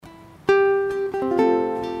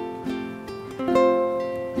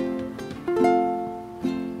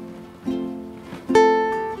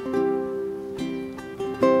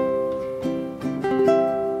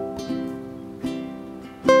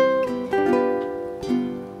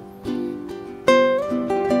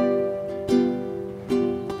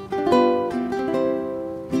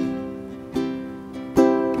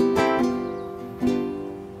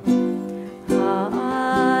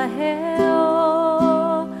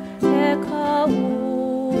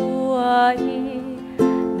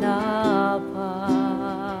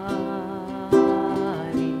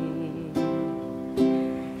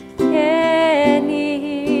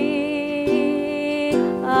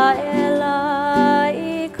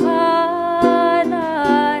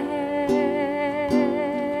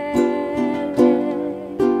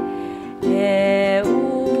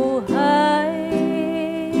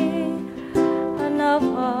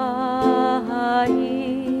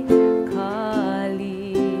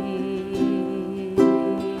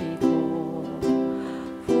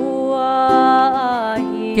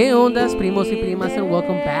ondas, primos y primas, and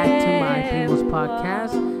welcome back to my Primos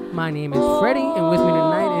podcast. My name is Freddy, and with me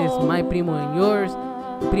tonight is my primo and yours,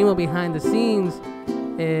 primo behind the scenes,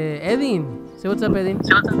 Edin. Say what's up, Edin.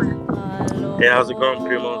 Hey, how's it going,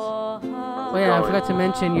 primos? Oh yeah, I forgot to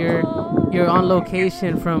mention you're on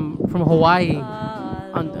location from Hawaii.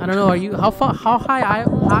 I don't know. Are you how high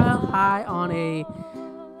on a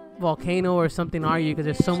volcano or something are you? Because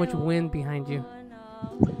there's so much wind behind you.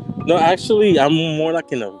 No, actually, I'm more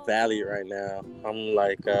like in a valley right now. I'm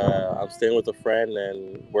staying with a friend,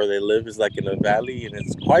 and where they live is like in a valley, and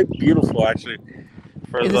it's quite beautiful, actually.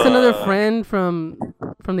 Is this another friend from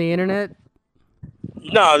the internet?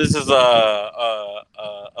 No, this is a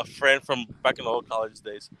friend from back in the old college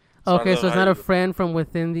days. Okay, so it's not a friend from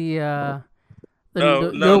within the No,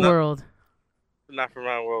 your not, world. not from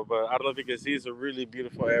my world, but I don't know if you can see. It's a really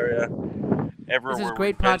beautiful area. This is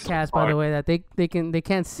great podcast, by the way, that they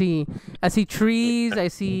can't see. I see trees. I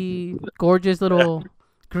see gorgeous little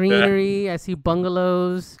greenery. I see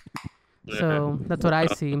bungalows. So that's what I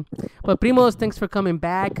see. But Primos, thanks for coming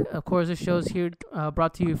back. Of course, the show's here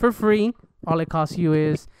brought to you for free. All it costs you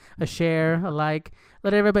is a share, a like.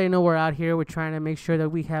 Let everybody know we're out here. We're trying to make sure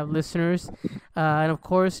that we have listeners. And, of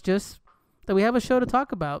course, just that we have a show to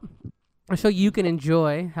talk about. A show you can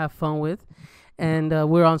enjoy, have fun with. And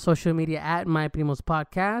we're on social media at My Primos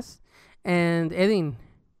Podcast. And Edin,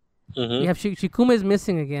 we have Shikuma is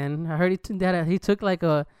missing again. I heard he took like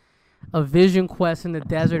a vision quest in the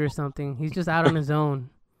desert or something. He's just out on his own.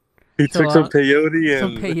 He took some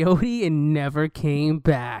peyote and never came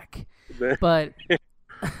back. But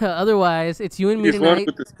otherwise, it's you and me tonight. He's one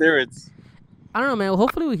with the spirits. I don't know, man. Well,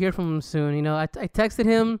 hopefully we hear from him soon. You know, I texted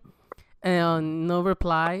him and no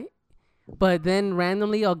reply. But then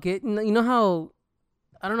randomly I'll get, you know how,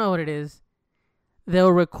 I don't know what it is.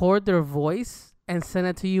 They'll record their voice and send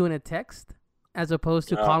it to you in a text as opposed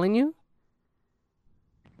to calling you.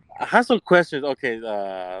 I have some questions. Okay,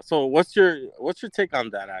 so what's your take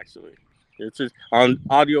on that, actually? It's just on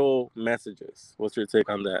audio messages. What's your take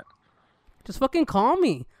on that? Just fucking call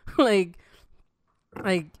me. like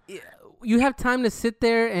you have time to sit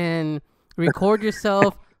there and record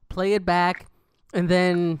yourself, play it back, and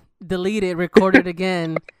then delete it, record it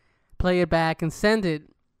again, play it back, and send it.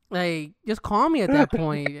 Like, just call me at that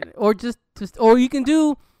point, or just or you can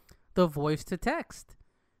do the voice to text.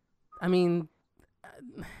 I mean,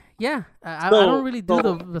 yeah, I don't really do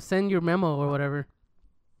the send your memo or whatever.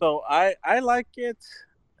 So I like it.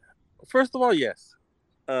 First of all, yes.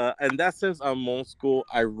 In that sense, I'm old school.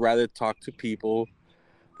 I rather talk to people.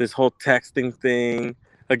 This whole texting thing.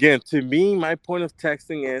 Again, to me, my point of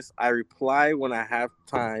texting is I reply when I have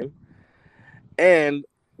time. And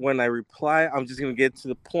when I reply, I'm just going to get to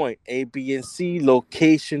the point. A, B, and C,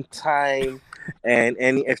 location, time, and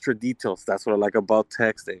any extra details. That's what I like about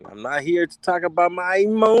texting. I'm not here to talk about my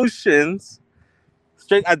emotions.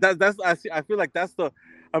 Straight. I feel like that's the...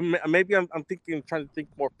 maybe I'm trying to think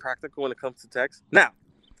more practical when it comes to text. Now,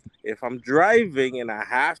 if I'm driving and I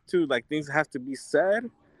have to, like, things have to be said,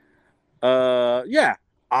 yeah.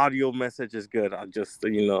 Audio message is good. I'll just,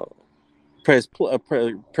 press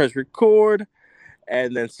record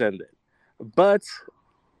and then send it. But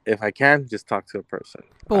if I can, just talk to a person.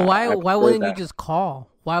 But why wouldn't you just call?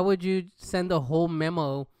 Why would you send a whole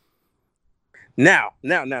memo? Now.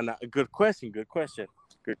 Good question.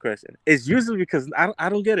 It's usually because I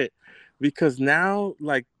don't get it. Because now,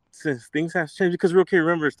 like, since things have changed, because real kid,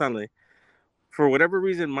 remember, Stanley, for whatever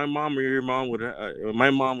reason, my mom or your mom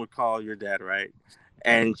would call your dad, right?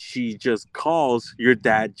 And she just calls, your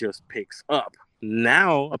dad just picks up.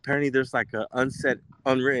 Now, apparently, there's like an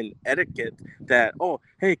unwritten etiquette that, oh,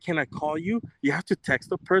 hey, can I call you? You have to text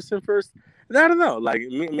the person first. And I don't know. Like,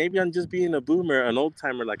 maybe I'm just being a boomer, an old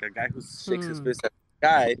timer, like a guy who shakes his fist at the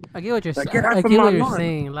guy. I get what you're saying. I get what you're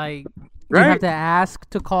saying. Like, right? You have to ask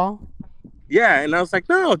to call. Yeah, and I was like,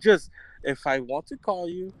 no, just if I want to call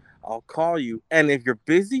you, I'll call you. And if you're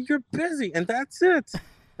busy, and that's it.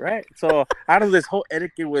 Right? So out of this whole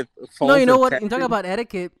etiquette with phones. No, you know what? You talk about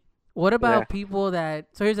etiquette. What about people that...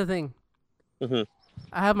 So here's the thing. Mm-hmm.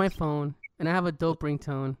 I have my phone, and I have a dope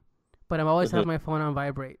ringtone, but I always have my phone on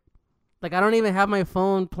vibrate. Like, I don't even have my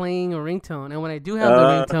phone playing a ringtone. And when I do have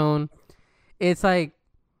the ringtone, it's like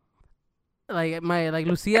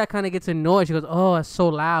Lucia kind of gets annoyed. She goes, oh, that's so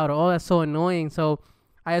loud. Or, oh, that's so annoying. So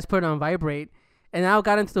I just put it on vibrate. And now I've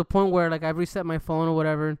gotten to the point where, like, I've reset my phone or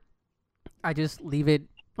whatever. I just leave it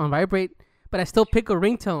on vibrate, but I still pick a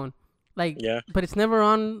ringtone. Like, but it's never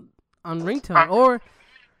on ringtone. Or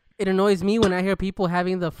it annoys me when I hear people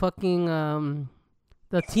having the fucking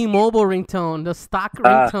the T-Mobile ringtone, the stock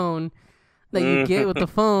ringtone that you get with the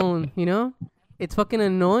phone, you know? It's fucking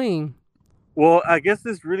annoying. Well, I guess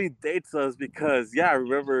this really dates us because I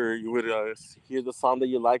remember you would hear the song that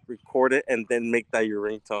you like, record it, and then make that your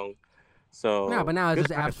ringtone. No, So but now it's good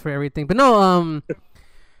just time. apps for everything. But no,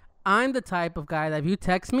 I'm the type of guy that if you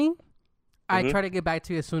text me, I Hmm. try to get back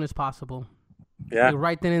to you as soon as possible. Yeah. Like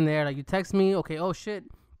right then and there. Like you text me, okay, oh shit.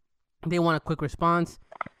 They want a quick response.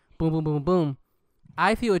 Boom, boom, boom, boom.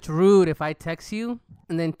 I feel it's rude if I text you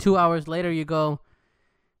and then 2 hours later you go,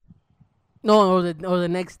 no, or the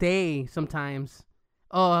next day sometimes.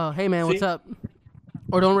 Oh, hey man, what's See. up?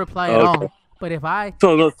 Or don't reply at Okay. all. But if I,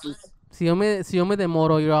 So no, si yo me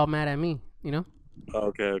demoro, you're all mad at me, you know?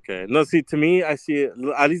 okay. No, see, to me, I see it.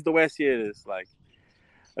 At least the way I see it is like,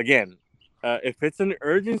 again, if it's an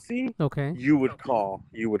urgency, Okay. you would call.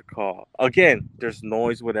 You would call. Again, there's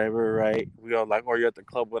noise, whatever, right? We all like, or you're at the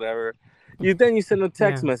club, whatever. You send a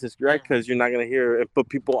text Yeah. message, right? Because you're not gonna hear it. But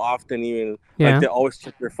people often even like Yeah. they always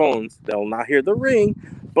check their phones. They'll not hear the ring,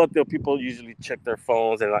 but people usually check their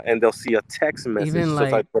phones and they'll see a text message, Even just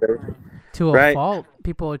like like whatever, to a right? fault,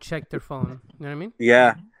 people would check their phone. You know what I mean?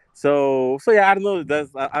 Yeah. So yeah, I don't know.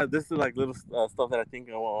 This is like little stuff that I think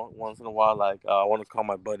once in a while. Like I want to call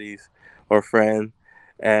my buddies or friend,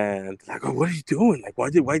 and like, oh, what are you doing? Like, why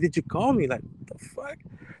did you call me? Like, the fuck?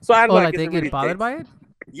 So I don't Oh, know. I like guess they it get really bothered takes. by it?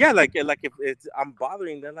 Yeah, like if it's I'm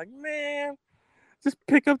bothering them, like, man, just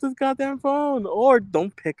pick up this goddamn phone, or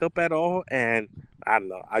don't pick up at all. And I don't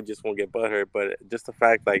know. I just won't get butthurt, but just the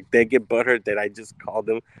fact like they get butthurt that I just called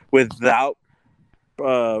them without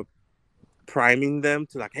uh priming them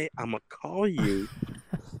to like, hey, I'm gonna call you.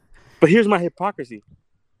 But here's my hypocrisy.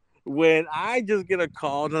 When I just get a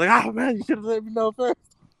call, they're like, oh man, you should have let me know first.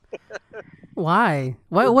 Why?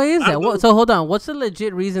 Why is I that? don't What? know. So hold on. What's the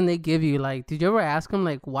legit reason they give you? Like, did you ever ask them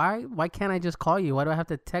like why? Why can't I just call you? Why do I have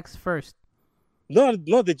to text first? No,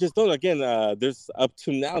 they just don't. Again, there's up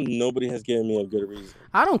to now nobody has given me a good reason.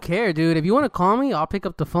 I don't care, dude. If you want to call me, I'll pick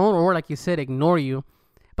up the phone or like you said, ignore you.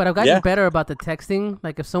 But I've gotten Yeah. better about the texting.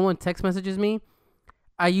 Like if someone text messages me,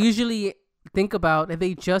 I usually think about if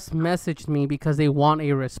they just messaged me because they want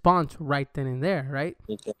a response right then and there, right?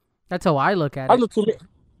 Okay. That's how I look at I don't it. know. To me,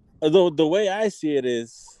 the way I see it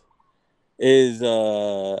is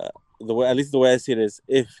the way, at least the way I see it is,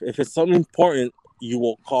 if it's something important, you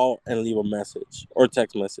will call and leave a message or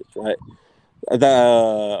text message, right?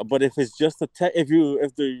 But if it's just a text,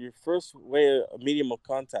 if the your first way medium of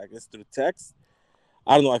contact is through text,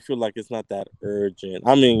 I don't know. I feel like it's not that urgent.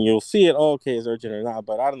 I mean, you'll see it. Oh, okay, it's urgent or not.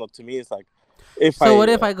 But I don't know. To me, it's like if So I what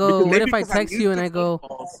if I go? because What maybe if I because I'm text you used and to I phone go,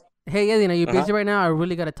 calls. "Hey, Edwin, are you Uh-huh. busy right now? I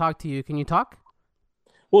really gotta talk to you. Can you talk?"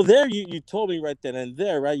 Well, there you told me right then and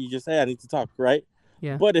there, right? You just say I need to talk, right?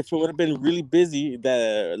 Yeah. But if it would have been really busy,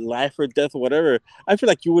 that life or death or whatever, I feel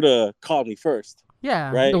like you would have called me first, Yeah.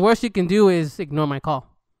 The right? worst you can do is ignore my call.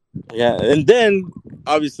 Yeah, and then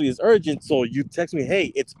obviously it's urgent, so you text me,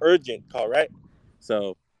 hey, it's urgent, call, right?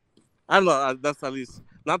 So I don't know. That's at least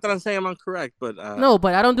not that I'm saying I'm correct, but No,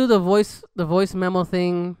 but I don't do the voice memo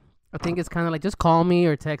thing. I think it's kind of like just call me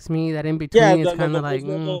or text me. That in yeah, between is kind the of like, voice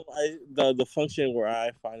memo, the function where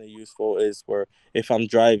I find it useful is where if I'm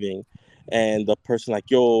driving, and the person like,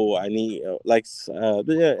 yo, I need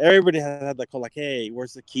yeah, everybody has had that call like, hey,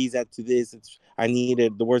 where's the keys at to this? I need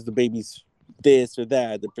it. Where's the baby's this or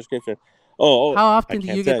that? The prescription. Oh, how I often do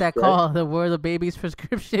can't you get text, that right? call that where the baby's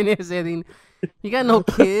prescription is? I mean, you got no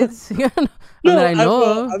kids. That No, I know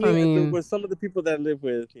I of. I mean, mean, with some of the people that I live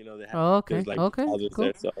with, they have oh, okay, there's like okay, others cool.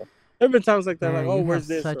 there, so there have been times like that, like, Man, oh, you have where's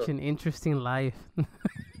this? such Or an interesting life.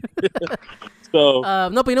 so,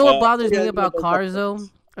 No, but you know what bothers yeah, me about that's cars though,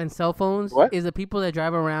 and cell phones what. is the people that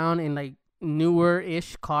drive around in like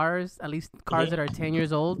newer-ish cars, at least cars that Hmm. are 10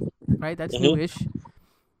 years old, right? That's Hmm. newish,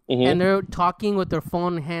 Hmm. and they're talking with their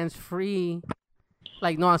phone hands free,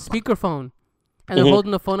 like no on speakerphone, and they're Hmm.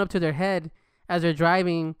 holding the phone up to their head as they're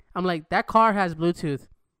driving. I'm like, that car has Bluetooth.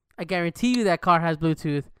 I guarantee you that car has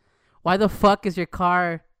Bluetooth. Why the fuck is your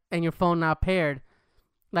car and your phone not paired?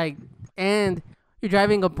 Like, and you're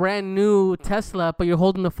driving a brand new Tesla, but you're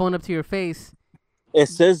holding the phone up to your face. It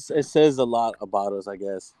says a lot about us, I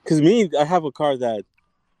guess. Because me, I have a car that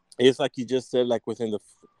it's like you just said, like within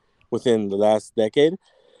the last decade,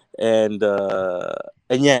 and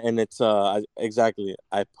yeah, and it's exactly.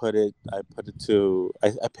 I paired it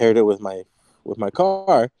with my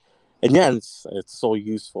car, and yeah, it's so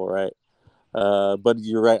useful, right? But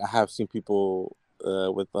you're right. I have seen people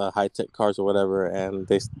with high tech cars or whatever, and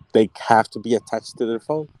they have to be attached to their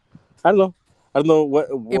phone. I don't know. I don't know It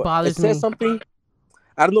what it bothers says me. something.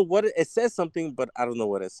 I don't know what it says something, but I don't know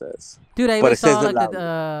what it says. Dude, I But even it says saw it like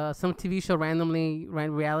loudly. some TV show randomly,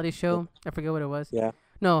 reality show. I forget what it was. Yeah.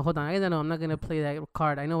 No, hold on. I don't know. I'm not gonna play that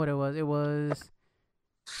card. I know what it was. It was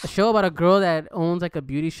a show about a girl that owns like a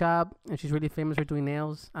beauty shop, and she's really famous for doing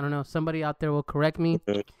nails. I don't know. Somebody out there will correct me,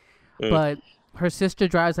 Mm. but her sister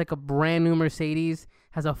drives like a brand new Mercedes,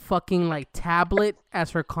 has a fucking like tablet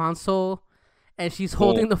as her console, and she's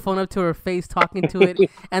holding the phone up to her face, talking to it,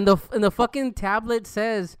 and the fucking tablet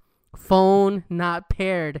says phone not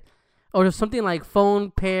paired, or something like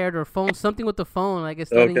phone paired or phone something with the phone, like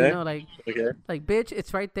it's letting you Okay. know, like Okay. bitch,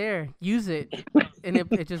 it's right there, use it, and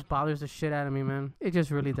it just bothers the shit out of me, man. It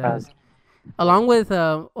just really does. Along with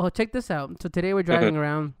check this out. So today we're driving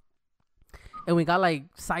around and we got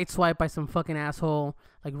like sideswiped by some fucking asshole,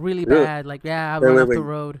 like really Really? bad. Like I Wait, run wait, off the wait.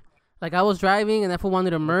 road. Like I was driving and that fool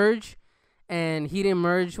wanted to merge, and he didn't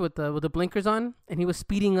merge with the blinkers on, and he was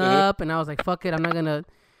speeding up, and I was like, fuck it, I'm not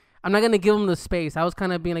gonna give him the space. I was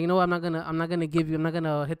kind of being like, you know what, I'm not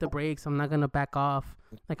gonna hit the brakes. I'm not gonna back off.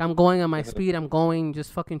 Like I'm going on my speed. I'm going,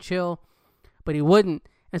 just fucking chill. But he wouldn't,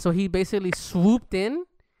 and so he basically swooped in,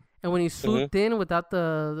 and when he swooped in without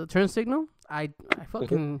the turn signal, I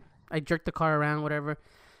fucking I jerked the car around, whatever,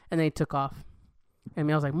 and then he took off. And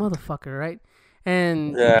I was like, motherfucker, right?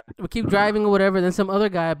 And Yeah. we keep driving or whatever. Then some other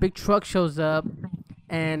guy, a big truck, shows up,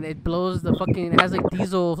 and it blows the fucking. It has like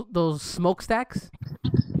diesel those smokestacks,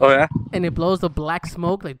 Oh yeah. and it blows the black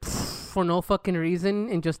smoke like for no fucking reason,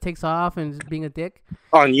 and just takes off and is being a dick.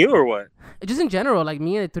 On you or what? Just in general, like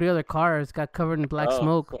me and 3 other cars got covered in black Oh.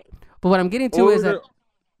 smoke. But what I'm getting to What is was that it?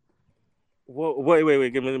 Wait.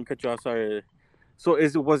 Let me cut you off. Sorry. So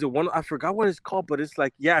was it one? I forgot what it's called, but it's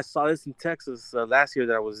like, yeah, I saw this in Texas last year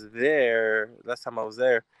that I was there. Last time I was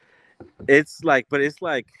there, it's like,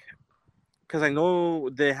 because I know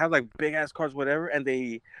they have like big ass cars, whatever, and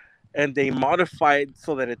they modify it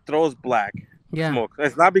so that it throws black smoke.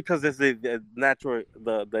 It's not because it's the natural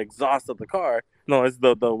the exhaust of the car. No, it's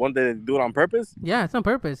the one that they do it on purpose. Yeah, it's on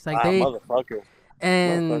purpose. Like motherfucker.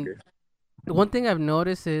 And the one thing I've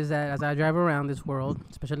noticed is that as I drive around this world,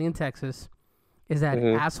 especially in Texas, is that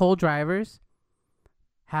asshole drivers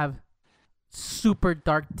have super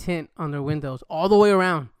dark tint on their windows all the way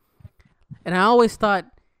around. And I always thought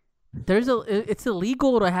it's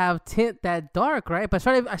illegal to have tint that dark, right? But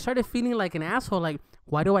I started feeling like an asshole. Like,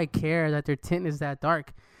 why do I care that their tint is that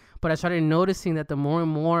dark? But I started noticing that the more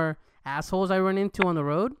and more assholes I run into on the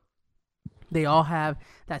road, they all have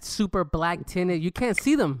that super black tinted. You can't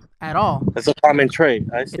see them at all. It's a common trait.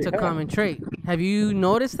 It's a common trait. Have you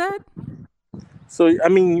noticed that? So I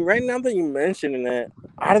mean, right now that you mentioning it,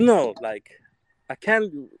 I don't know. Like,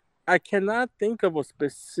 I cannot think of a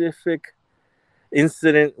specific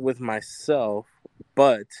incident with myself,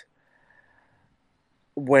 but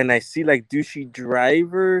when I see like douchey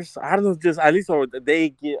drivers, I don't know, just at least or they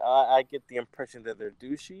get, I get the impression that they're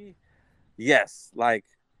douchey. Yes, like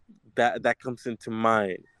that comes into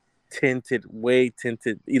mind.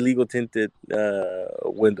 Illegal tinted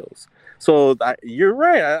windows. So you're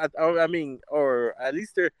right. I mean, or at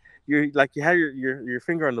least you're like you have your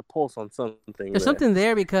finger on the pulse on something. There's something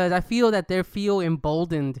there because I feel that they feel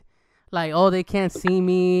emboldened. Like, oh, they can't see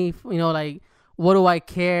me. You know, like, what do I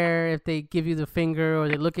care if they give you the finger or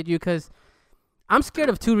they look at you? Because I'm scared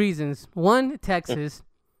of 2 reasons. One, Texas.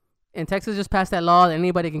 And Texas just passed that law that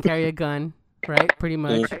anybody can carry a gun, right? Pretty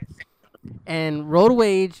much. And road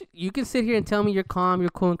rage, you can sit here and tell me you're calm,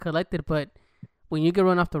 you're cool and collected, but when you get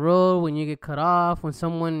run off the road, when you get cut off, when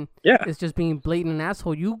someone is just being blatant an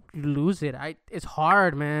asshole, you lose it. It's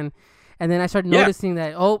hard, man. And then I started noticing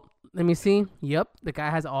that, oh, let me see. Yep, the guy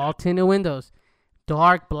has all tinted windows.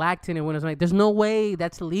 Dark black tinted windows. I'm like, there's no way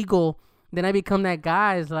that's legal. Then I become that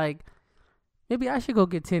guy. It's like, maybe I should go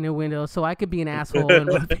get tinted windows so I could be an asshole and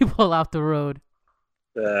run people off the road.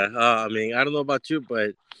 I mean, I don't know about you,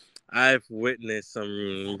 but I've witnessed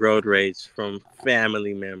some road rage from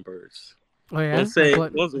family members. Oh yeah.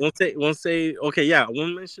 Won't say. Okay, yeah, I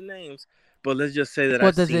won't mention names, but let's just say that.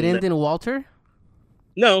 What does it end in, Walter?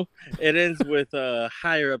 No, it ends with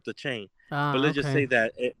higher up the chain. But let's just say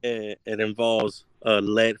that it involves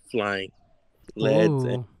lead flying,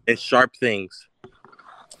 and sharp things.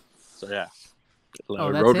 So yeah.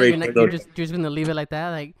 Oh, that's it. You're just gonna leave it like that,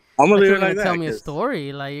 like. I'm gonna leave it like that. Tell me a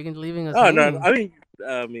story, like you're leaving us. Oh no, I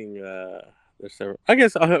mean, there's several. I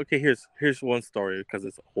guess okay. Here's one story because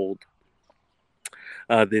it's old.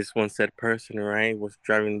 This one said person, right, was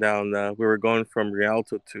driving down. We were going from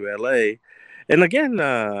Rialto to LA, and again,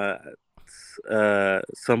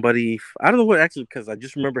 somebody. I don't know what actually, because I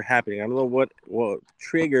just remember happening. I don't know what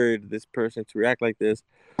triggered this person to react like this,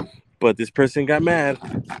 but this person got mad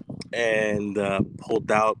and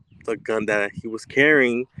pulled out the gun that he was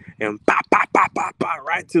carrying and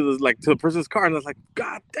right to the person's car, and I was like,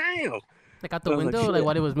 God damn! Like out the I was like, window, like shit.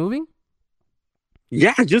 while it was moving?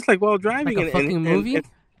 Yeah, just like while Like driving, a fucking movie?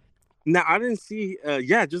 now I didn't see.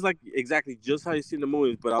 Yeah, just like exactly, just how you see in the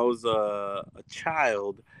movies. But I was a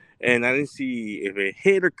child, and I didn't see if it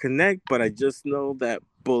hit or connect. But I just know that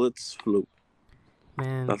bullets flew. I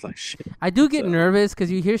Man. was like, shit. I do get So. nervous because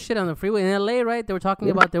you hear shit on the freeway. In LA, right? They were talking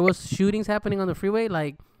about there was shootings happening on the freeway,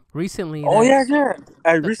 like recently Oh that yeah, yeah.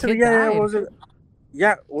 I the recently, kid yeah, yeah. What died. was it?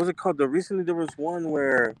 Yeah, what was it called? Recently there was one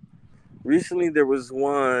where. Recently there was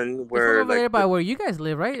one This was where over like there by where you guys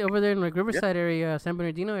live, right? Over there in like yeah. Riverside area, San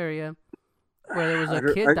Bernardino area, where there was I, a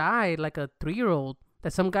don't- kid I, died, like a 3-year-old,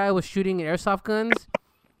 that some guy was shooting airsoft guns,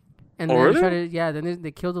 and oh then really? yeah, then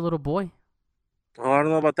they killed the little boy. Oh, I don't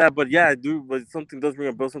know about that, but yeah, I do. But something does ring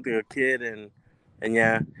a bell. Something a kid and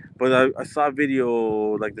yeah. But I saw a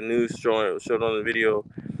video like the news showed on the video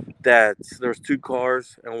that there was two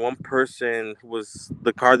cars and one person was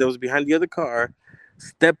the car that was behind the other car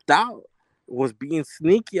stepped out, was being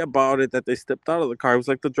sneaky about it that they stepped out of the car. It was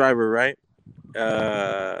like the driver, right?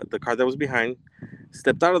 The car that was behind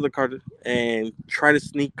stepped out of the car and tried to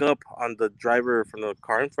sneak up on the driver from the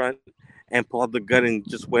car in front and pulled out the gun and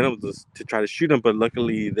just went up to try to shoot him. But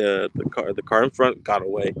luckily, the car in front got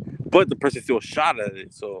away. But the person still shot at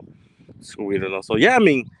it, so it's weird enough. So yeah, I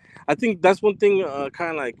mean, I think that's one thing.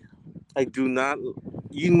 Kind of like I do not,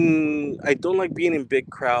 I don't like being in big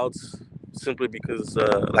crowds simply because,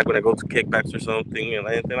 like when I go to kickbacks or something and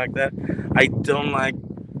anything like that, I don't like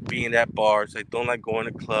being at bars. I don't like going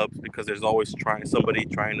to clubs because there's always somebody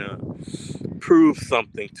trying to prove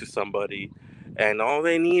something to somebody, and all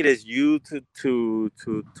they need is you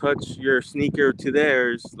to touch your sneaker to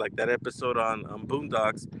theirs, like that episode on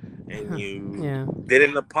Boondocks, and you Yeah.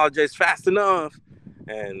 didn't apologize fast enough,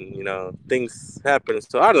 and things happen.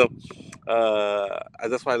 So I don't know.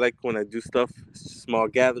 That's why I like when I do stuff, small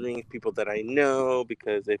gatherings, people that I know,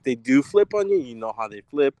 because if they do flip on you, you know how they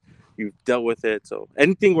flip. You've dealt with it. So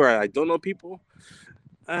anything where I don't know people,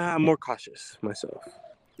 I'm more cautious myself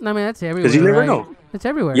I mean, that's because you everywhere, never right? know. It's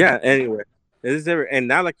everywhere. Yeah, anyway, it is every and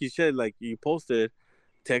now, like you said, like you posted,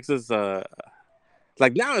 Texas.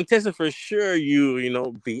 Like now in Texas for sure,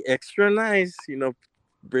 be extra nice.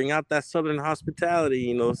 Bring out that southern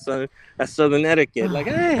hospitality. That southern etiquette. Like,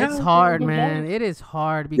 hey, It's how's hard, it? man. It is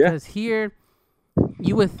hard Yeah. because here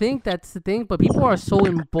you would think that's the thing, but people are so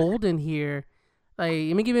emboldened here. Like,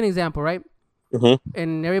 let me give you an example, right? Mhm.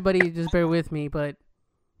 And everybody just bear with me, but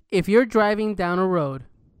if you're driving down a road,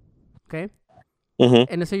 okay, Mhm.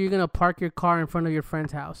 and let's say you're gonna park your car in front of your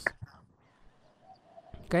friend's house,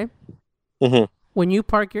 okay, Mhm. when you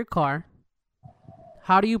park your car,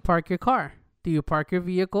 how do you park your car? Do you park your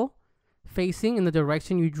vehicle facing in the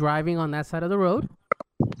direction you're driving on that side of the road,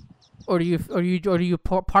 or do you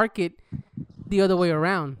park it the other way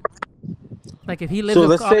around? Like if he lives So on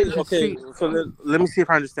let's say, opposite okay. street, So let me see if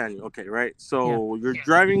I understand you. Okay, right. yeah, So you're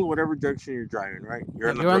driving whatever direction you're driving, right? You're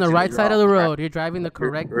yeah, in the you're on the direction that right you're side of off, the right? road. You're driving the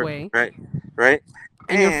correct way, Right, right.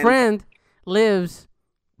 and your And friend lives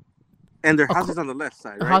their house is on the left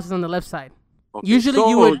side, the right? house is on the left side. Okay, Usually,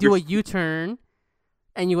 you so would you're do a U-turn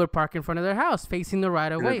and you would park in front of their house, facing the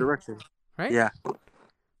right of in that way, direction. right? Yeah. Not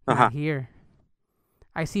Uh-huh. here.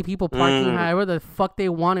 I see people parking Mm. however the fuck they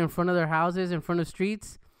want in front of their houses, in front of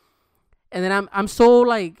streets, and then I'm so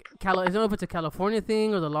like, I don't know if it's a California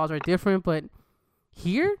thing or the laws are different, but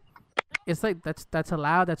here it's like that's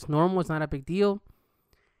allowed, that's normal, it's not a big deal.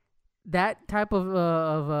 That type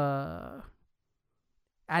of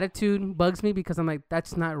attitude bugs me because I'm like,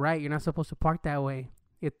 that's not right. You're not supposed to park that way.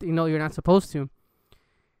 You're not supposed to.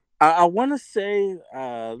 I want to say,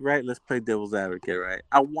 right, let's play devil's advocate, right?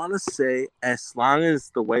 I want to say, as long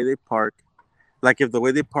as the way they park, like if the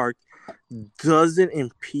way they park doesn't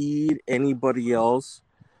impede anybody else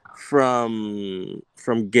from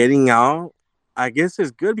getting out, I guess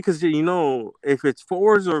it's good because if it's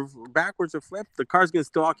forwards or backwards or flipped, the car's gonna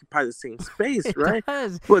still occupy the same space, It right?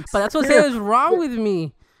 does, But but that's what still, is wrong with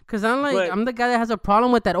me. Cause I'm like, but I'm the guy that has a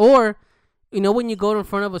problem with that. Or, when you go in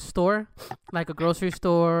front of a store, like a grocery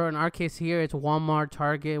store, in our case here, it's Walmart,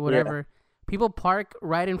 Target, yeah, whatever. People park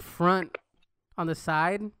right in front on the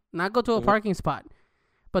side, not go to a mhm, parking spot,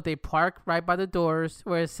 but they park right by the doors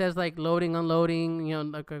where it says like loading, unloading,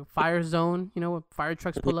 like a fire zone, where fire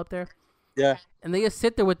trucks pull up there. yeah. And they just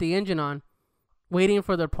sit there with the engine on, waiting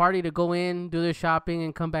for their party to go in, do their shopping,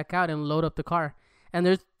 and come back out and load up the car. And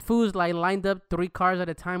there's fools like lined up 3 cars at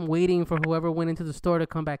a time, waiting for whoever went into the store to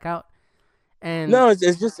come back out. And No, it's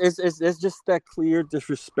just that clear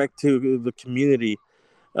disrespect to the community.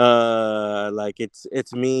 Like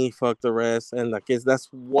it's me, fuck the rest, and like that's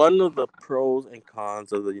one of the pros and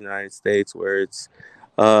cons of the United States, where it's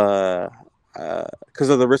uh because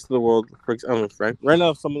of the rest of the world. For example, right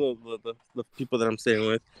now, some of the people that I'm staying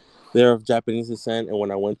with, they're of Japanese descent, and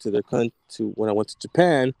when I went to their country, when I went to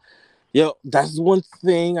Japan, that's one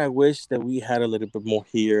thing I wish that we had a little bit more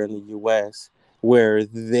here in the U.S., where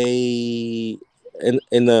they,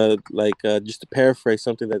 in the like, just to paraphrase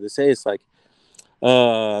something that they say, it's like,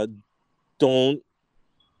 uh, don't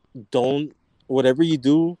don't whatever you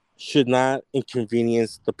do should not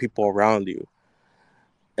inconvenience the people around you.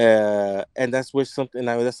 And that's something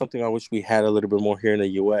I wish we had a little bit more here in the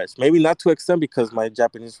U.S. Maybe not to extent, because my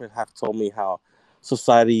Japanese friends have told me how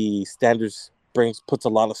society standards puts a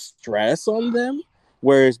lot of stress on them,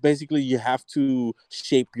 whereas basically you have to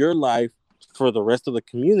shape your life for the rest of the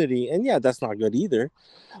community, and yeah, that's not good either.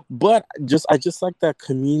 But I just like that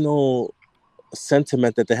communal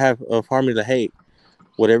sentiment that they have of harmony. Like, hey,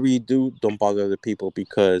 whatever you do, don't bother other people,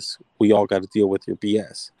 because we all got to deal with your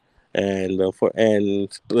BS. And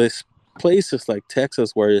this places like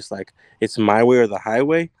Texas, where it's like it's my way or the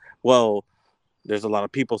highway. Well, there's a lot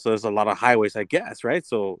of people, so there's a lot of highways, I guess, right?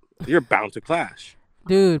 So you're bound to clash.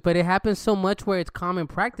 Dude, but it happens so much where it's common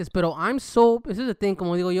practice. But this is the thing,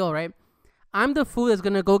 como digo yo, right? I'm the fool that's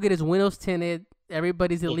gonna go get his windows tinted,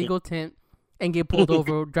 everybody's illegal tint, and get pulled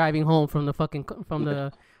over driving home from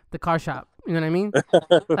the car shop. You know what I mean?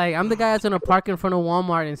 Like, I'm the guy that's gonna park in front of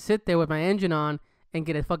Walmart and sit there with my engine on and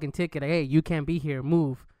get a fucking ticket. Like, hey, you can't be here.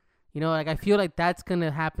 Move. You know, like, I feel like that's gonna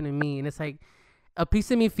happen to me, and it's like a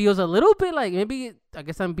piece of me feels a little bit like, maybe, I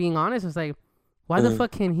guess I'm being honest. It's like, why the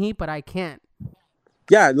fuck can he but I can't?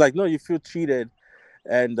 Yeah, like, no, you feel cheated,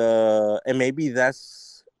 and maybe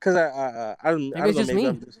that's because Maybe I don't it's know, just maybe me.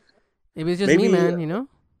 I'm just Maybe it's just me, maybe man. You know?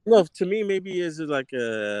 no, to me, maybe is it like,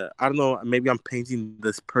 I don't know, maybe I'm painting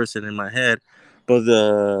this person in my head,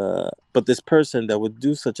 but this person that would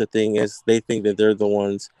do such a thing is they think that they're the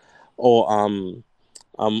ones. Oh, I'm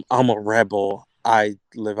a rebel. I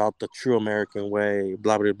live out the true American way.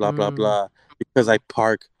 Blah blah blah blah Mm. blah. Because I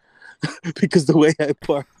park, because the way I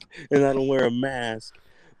park, and I don't wear a mask.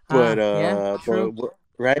 But Yeah. True.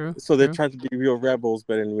 right, True. so they're True. trying to be real rebels,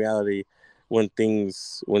 but in reality, when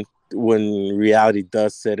things when reality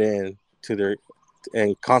does set in to their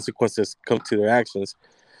and consequences come to their actions,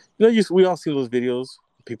 we all see those videos.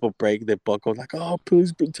 People break, they buckle, like, oh,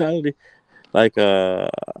 police brutality, like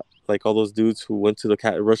like all those dudes who went to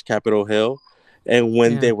the rush Capitol Hill, and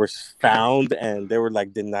when Yeah. they were found and they were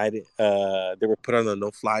like denied it, they were put on the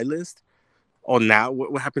no-fly list. Oh, now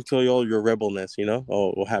what happened to all your rebelness?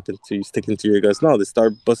 Oh, what happened to you sticking to your guns? No, they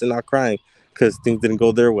start busting out crying because things didn't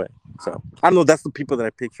go their way. So I don't know. That's the people that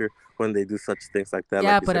I picture when they do such things like that.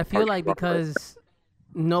 Like Yeah, you but I said, feel park like wrong way. because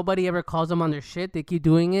nobody ever calls them on their shit, they keep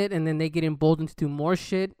doing it, and then they get emboldened to do more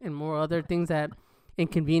shit and more other things that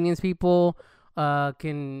inconvenience people.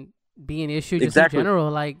 Can be an issue just in Exactly. general.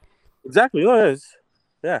 Like, Exactly. No, it is.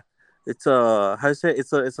 Yeah. It's how you say it?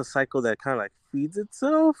 It's a cycle that kind of like feeds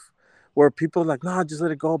itself, where people are like, nah, just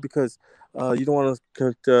let it go, because you don't want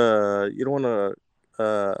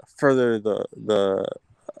to further the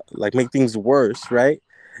like make things worse, right?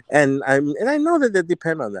 And I know that they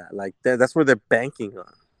depend on that. Like that's where they're banking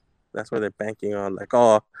on. That's where they're banking on. Like,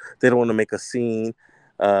 oh, they don't want to make a scene,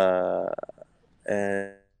 uh,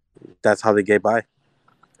 and that's how they get by. it's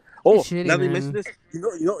Oh, shitty, now that you mention man.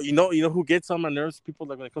 this, who gets on my nerves? People,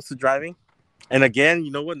 like, when it comes to driving. And again,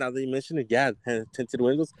 you know what? Now that you mention it, yeah, tinted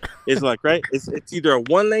windows. It's like, right. It's either a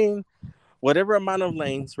one lane, whatever amount of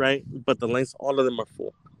lanes, right? But the lanes, all of them are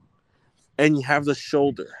full, and you have the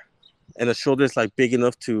shoulder, and the shoulder is like big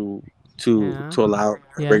enough Yeah. to allow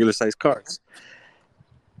Yeah. regular sized cars,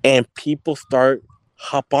 and people start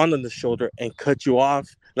hop on the shoulder and cut you off.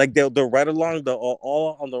 Like they'll ride along the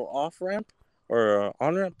all on the off ramp or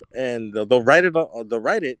on ramp, and they'll ride it. They'll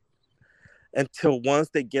ride it until once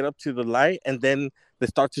they get up to the light, and then they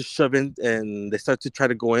start to shove in and they start to try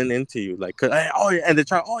to go into you, like, oh yeah, and they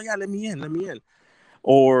try, oh yeah, let me in.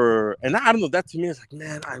 Or, and I don't know, that to me is like,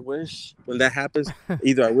 man, I wish when that happens,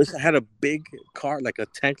 either I wish I had a big car, like a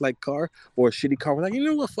tank like car, or a shitty car. We're like, you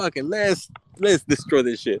know what, fucking let's destroy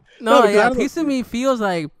this shit. No, No, because yeah, I a don't know. piece of me feels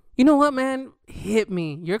like, you know what, man? Hit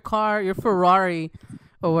me. Your car, your Ferrari,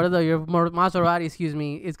 or whatever, your Maserati, excuse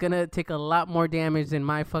me, is gonna take a lot more damage than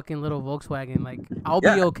my fucking little Volkswagen. Like, I'll be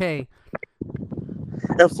Yeah. okay.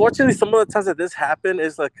 Unfortunately, some of the times that this happened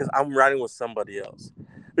is like because I'm riding with somebody else.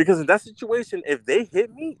 Because in that situation, if they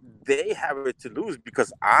hit me, they have it to lose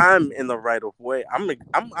because I'm in the right of way.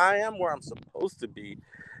 I am where I'm supposed to be.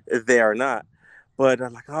 If they are not. But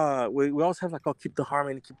like, we also have like, oh, keep the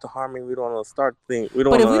harmony, keep the harmony. We don't want to start thing. We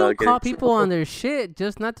But don't if we want don't to get in call people on trouble. their shit,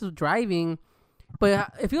 just not to driving,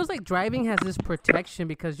 But it feels like driving has this protection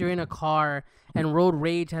because you're in a car, and road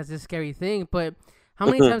rage has this scary thing. But how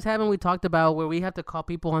many times haven't we talked about where we have to call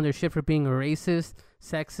people on their shit for being a racist,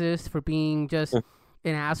 sexist, for being just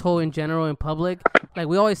an asshole in general in public? Like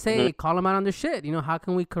we always say, call them out on their shit. You know, how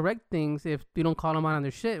can we correct things if we don't call them out on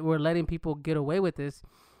their shit? We're letting people get away with this.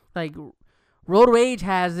 Like road rage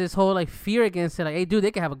has this whole like fear against it. Like, hey, dude,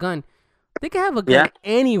 they can have a gun. They can have a gun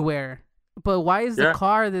anywhere. But why is the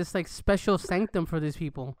car this like special sanctum for these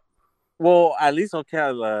people? Well, at least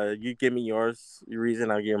okay. You give me your reason.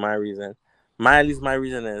 I'll give you my reason. My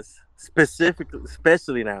reason is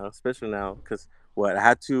especially now, because what I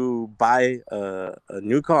had to buy a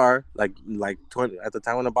new car like 20 at the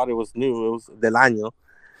time when I bought it was new. It was del año.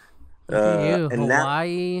 And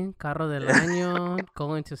Hawaii, carro del año,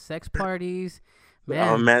 going to sex parties. Man.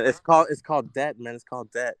 Oh man, it's called debt, man. It's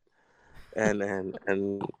called debt. And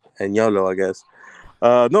YOLO, I guess.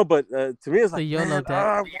 No, but to me it's like, man,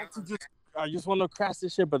 I just want to crash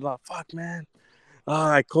this shit, but fuck, man.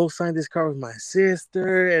 I co-signed this car with my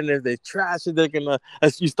sister, and if they trash it, they're gonna.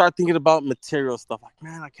 As you start thinking about material stuff, like,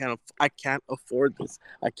 man, I can't afford this.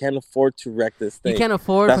 I can't afford to wreck this thing. You can't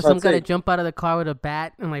afford for some guy to jump out of the car with a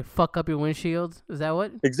bat and like fuck up your windshields. Is that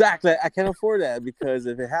what? Exactly. I can't afford that because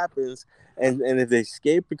if it happens, and if they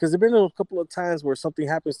escape, because there've been a couple of times where something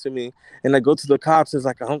happens to me, and I go to the cops, it's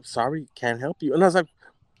like, I'm sorry, can't help you, and I was like,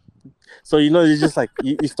 so you're just like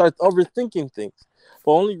you start overthinking things.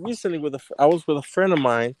 But only recently, I was with a friend of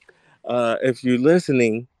mine. If you're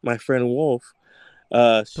listening, my friend Wolf,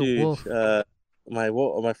 my friend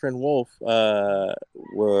Wolf,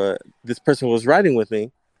 this person was riding with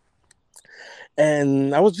me,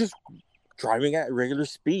 and I was just driving at regular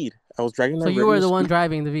speed. I was driving. So you were the one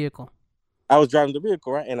driving the vehicle. I was driving the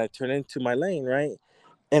vehicle, right, and I turned into my lane, right,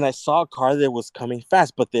 and I saw a car that was coming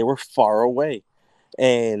fast, but they were far away,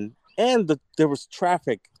 and there was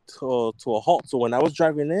traffic to a halt. So when I was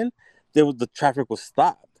driving in, the traffic was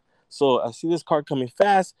stopped. So I see this car coming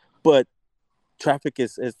fast, but traffic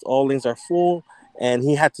is all lanes are full, and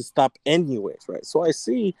he had to stop anyways, right? So I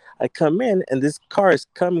come in, and this car is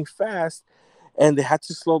coming fast, and they had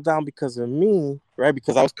to slow down because of me, right?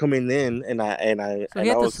 Because I was coming in, and I. So he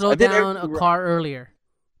had to slow down a car earlier,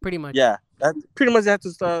 pretty much. Yeah. Pretty much had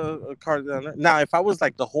to start a car down there. Now, if I was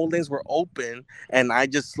like the whole lanes were open and I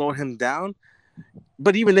just slowed him down,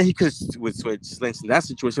 but even then he could switch lanes in that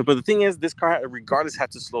situation. But the thing is, this car, regardless, had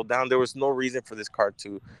to slow down. There was no reason for this car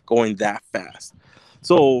to going that fast.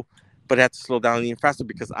 So, but it had to slow down even faster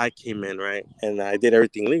because I came in, right? And I did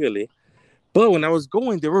everything legally. But when I was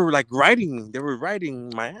going, they were like riding me. They were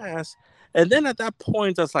riding my ass. And then at that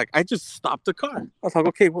point, I just stopped the car. I was like,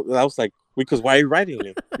 okay. Well, I was like, because why are you riding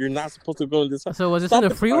me? You're not supposed to go in this. So was this in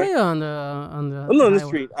the freeway or on the? No, in the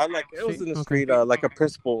street. It was in the street, like a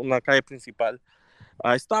principal, la calle principal.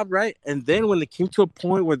 I stopped, right, and then when it came to a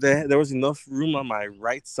point where there was enough room on my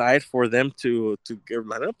right side for them to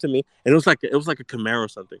line up to me, and it was like a Camaro or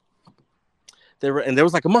something. There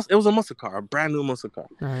was like it was a muscle car, a brand new muscle car.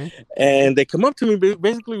 Right. And they come up to me.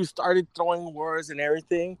 Basically, we started throwing words and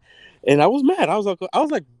everything, and I was mad. I was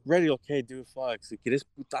like ready. Okay, dude, fuck. Si quieres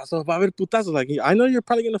putazo, va a haber putazo. Like, I know you're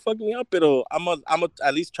probably gonna fuck me up, but I'm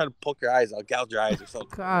at least try to poke your eyes. I'll gouge your eyes or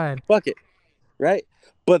something. God. Fuck it, right?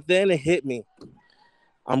 But then it hit me.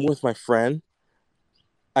 I'm with my friend.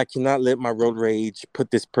 I cannot let my road rage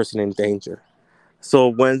put this person in danger. So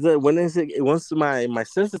once my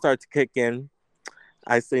senses start to kick in,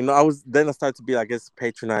 I say no. I start to be, I guess,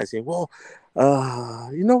 patronizing. Well,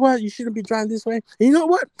 you know what? You shouldn't be driving this way. And you know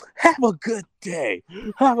what? Have a good day.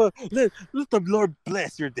 Let the Lord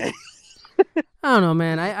bless your day. I don't know,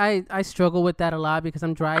 man. I struggle with that a lot because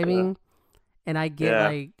I'm driving, and I get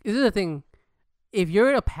like, this is the thing. If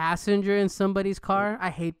you're a passenger in somebody's car, I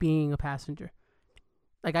hate being a passenger.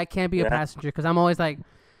 Like, I can't be a passenger because I'm always like,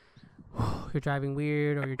 you're driving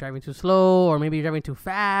weird, or you're driving too slow, or maybe you're driving too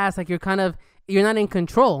fast. Like, you're not in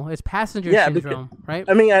control. It's passenger syndrome, right?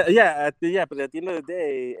 I mean, but at the end of the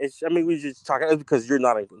day, we just talk because you're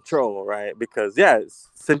not in control, right? Because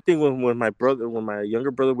same thing when my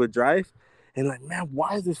younger brother would drive. And like, man,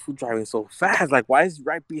 why is this fool driving so fast? Like, why is he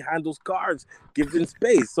right behind those cars? Give them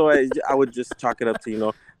space. So I would just chalk it up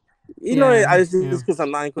to, it's because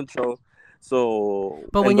I'm not in control. So,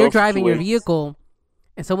 but when you're driving your vehicle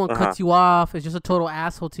and someone cuts you off, is just a total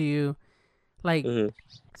asshole to you, like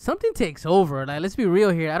something takes over. Like, let's be real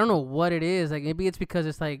here. I don't know what it is. Like, maybe it's because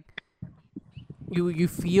it's like you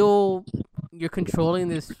feel you're controlling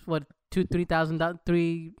this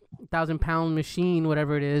 3,000 pound machine,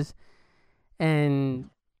 whatever it is. And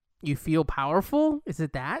you feel powerful? Is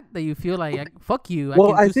it that you feel like fuck you? I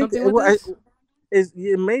can do something with this? is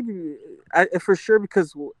maybe for sure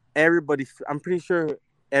because everybody. I'm pretty sure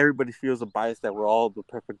everybody feels a bias that we're all the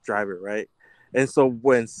perfect driver, right? And so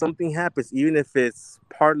when something happens, even if it's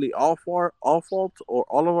partly all fault or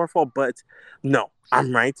all of our fault, but no,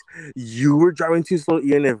 I'm right. You were driving too slow,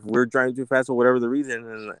 even if we're driving too fast or whatever the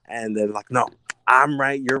reason, and then like, no, I'm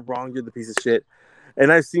right. You're wrong. You're the piece of shit. And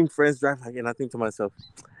I've seen friends drive like, and I think to myself,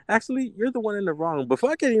 actually, you're the one in the wrong. But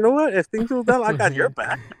fuck it, you know what? If things go down, I got your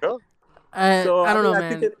back, bro. So I I don't mean, know, I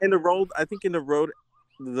think man. I think in the road,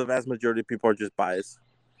 the vast majority of people are just biased,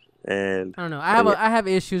 and I don't know. yeah. I have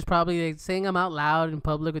issues probably like, saying I'm out loud in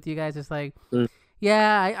public with you guys. It's like, Mm,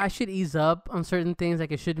 yeah, I should ease up on certain things.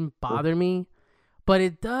 Like it shouldn't mm. bother me, but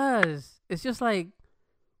it does. It's just like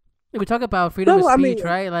we talk about freedom of No, I mean, speech,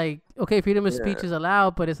 right? Like, okay, freedom of yeah. speech is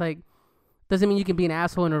allowed, but it's like doesn't mean you can be an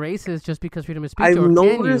asshole and a racist just because freedom of speech, I've or can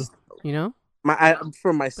you? noticed You know, for but it's not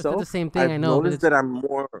the myself. same thing. I I've know, but noticed it's that I'm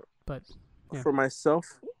more but yeah. for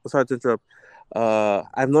myself. Sorry to interrupt.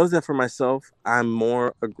 I've noticed that for myself, I'm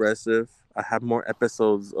more aggressive. I have more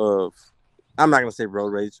episodes of. I'm not gonna say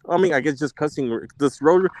road rage. I mean, I guess just cussing.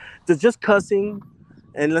 Just cussing,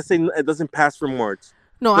 and let's say it doesn't pass from words.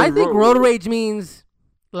 No, The I think road road. rage means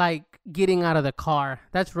like getting out of the car.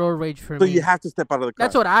 That's road rage for So you me. have to step out of the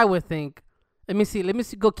That's car. what I would think. Let me see. Let me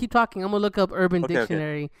see. Go keep talking. I'm gonna look up Urban Okay, okay,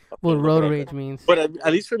 Dictionary what okay. Look road it up then. rage means. But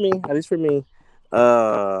at least for me,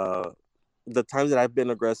 uh, the times that I've been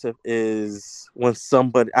aggressive is when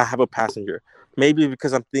somebody I have a passenger. Maybe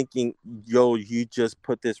because I'm thinking, yo, you just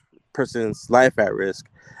put this person's life at risk,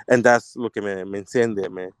 and that's lo que me enciende,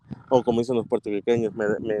 man. O como dicen los puertorriqueños, me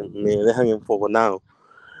dejan enfogonado,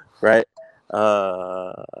 right?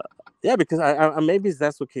 Uh, yeah, because I maybe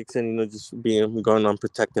that's what kicks in, just being going on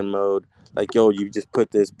protecting mode. Like, yo, you just put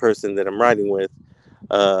this person that I'm riding with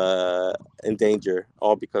uh in danger,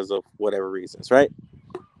 all because of whatever reasons, right?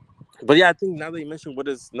 But yeah, I think now that you mentioned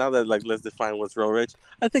now that like let's define what's road rage.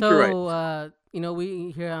 I think you're right. So,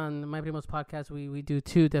 we here on My Primos podcast, we do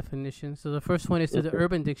two definitions. So the first one is to the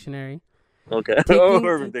Urban Dictionary, Okay. Oh, taking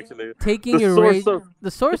Urban Dictionary. taking The your source rage, of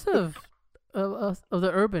the source of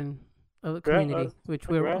the urban right, community, which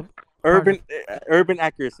we're right. a part of. Urban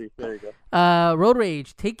accuracy. There you go. Road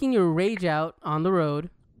rage, taking your rage out on the road.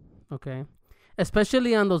 Okay,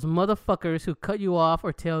 especially on those motherfuckers who cut you off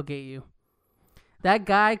or tailgate you. That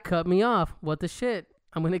guy cut me off. What the shit?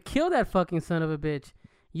 I'm gonna kill that fucking son of a bitch.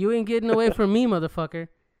 You ain't getting away from me, motherfucker.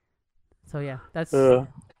 So yeah, that's. Uh,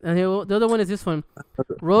 And the other one is this one.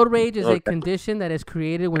 Road rage is a okay. condition that is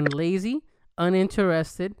created when lazy,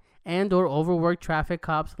 uninterested, and or overworked traffic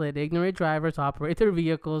cops let ignorant drivers operate their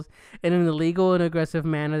vehicles in an illegal and aggressive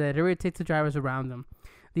manner that irritates the drivers around them.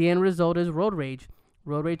 The end result is road rage.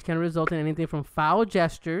 Road rage can result in anything from foul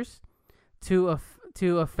gestures to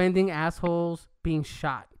offending assholes being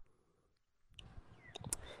shot.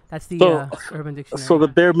 That's the So Urban so Dictionary. the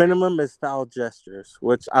bare minimum is foul gestures,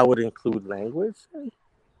 which I would include language.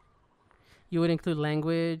 You would include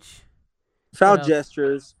language. Foul What else?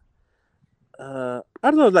 gestures. I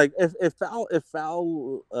don't know, like if foul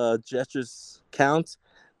gestures count,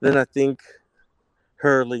 then I think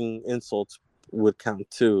hurling insults would count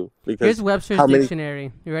too. Here's Because Webster's how many?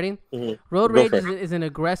 Dictionary. You ready? Mhm. Road Go rage for it. is an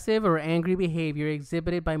aggressive or angry behavior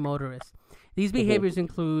exhibited by motorists. These Hmm. behaviors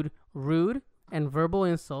include rude and verbal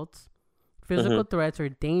insults, Hmm. physical threats, or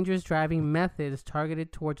dangerous driving methods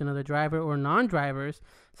targeted towards another driver or non drivers,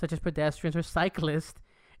 such as pedestrians or cyclists,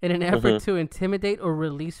 in an effort Hmm. to intimidate or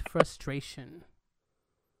release frustration.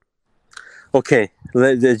 Okay,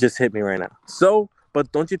 it just hit me right now. So, but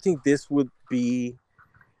don't you think this would be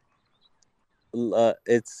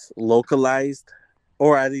it's localized,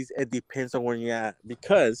 or at least it depends on where you're at?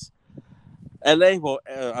 Because LA, well,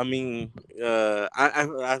 I mean,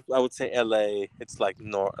 I would say LA. It's like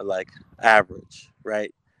like average,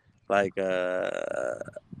 right? Like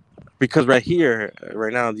because right here,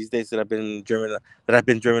 right now, these days that I've been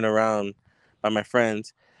driven around by my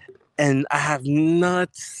friends, and I have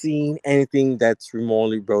not seen anything that's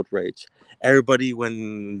remotely road rage. Everybody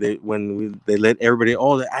they let everybody,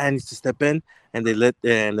 oh, the I needs to step in, and they let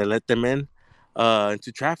them in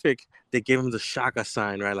into traffic. They give them the shaka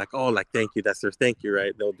sign, right? Like, oh, like thank you, that's their thank you,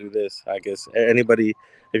 right? They'll do this. I guess anybody,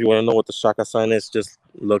 if you want to know what the shaka sign is, just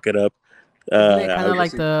look it up. Isn't it kind I of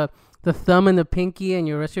like guess the thumb and the pinky, and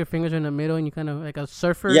your rest of your fingers are in the middle, and you kind of like a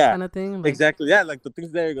surfer yeah, kind of thing? Like, exactly. Yeah, like the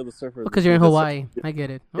things there you go, the surfer, because you're in the surfer. Hawaii. I get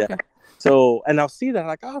it. Yeah. Okay. So, and I'll see that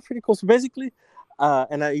like, oh, pretty cool. So basically,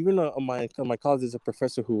 and I even on my college, there's a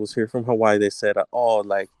professor who was here from Hawaii. They said, oh,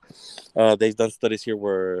 like, they've done studies here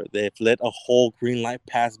where they've let a whole green light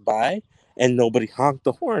pass by and nobody honked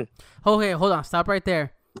the horn. Okay, hold on. Stop right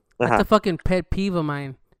there. That's Uh-huh. a fucking pet peeve of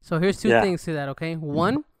mine. So here's two Yeah. things to that. Okay,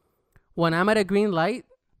 one, when I'm at a green light,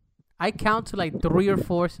 I count to like 3 or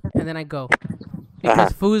 4, and then I go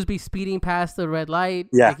because fools be speeding past the red light.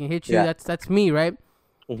 They Yeah. can hit you. Yeah. That's me, right?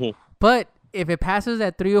 Hmm. But if it passes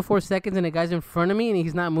at 3 or 4 seconds and the guy's in front of me and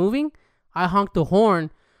he's not moving, I honk the horn.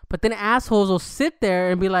 But then assholes will sit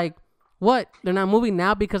there and be like, "What? They're not moving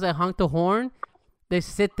now because I honked the horn." They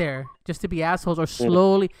sit there just to be assholes or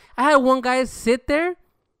slowly. I had one guy sit there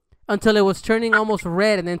until it was turning almost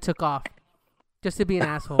red and then took off just to be an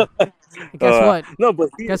asshole. And guess what? No, but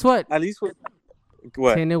here, Guess what? at least with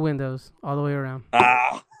what? Tinted windows all the way around.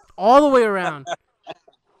 Ah, All the way around.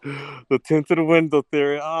 the tinted window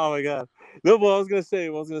theory. Oh my god. No, but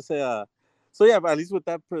so yeah, but at least with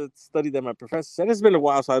that study that my professor said, it's been a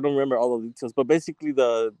while, so I don't remember all the details. But basically,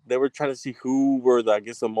 they were trying to see who were I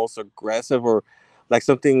guess the most aggressive or like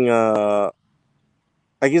something.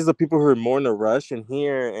 I guess the people who are more in a rush in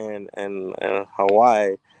here and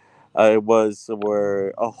Hawaii, it was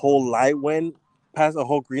where a whole light went past, a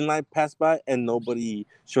whole green light passed by, and nobody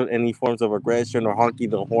showed any forms of aggression or honking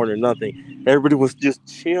the horn or nothing. Everybody was just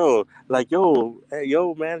chill, like yo, hey,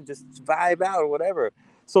 yo, man, just vibe out or whatever.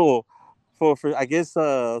 So. For I guess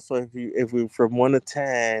so if we from 1 to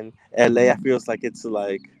 10, LA I feels like it's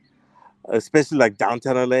like especially like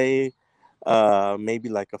downtown LA, maybe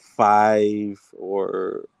like a 5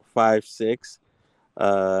 or 5, 6.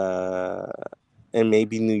 Uh, and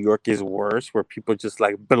maybe New York is worse, where people just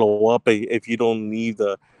like blow up if you don't leave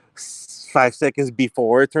the 5 seconds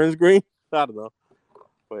before it turns green. I don't know,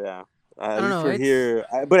 but yeah, I at don't least know. for It's here.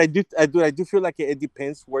 I do feel like it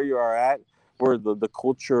depends where you are at, where the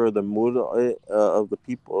culture or the mood of the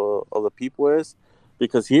people is,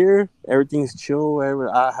 because here everything's chill.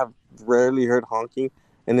 I have rarely heard honking,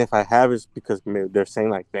 and if I have, it's because maybe they're saying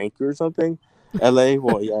like thank you or something. LA,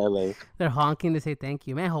 well, yeah, LA, they're honking to say thank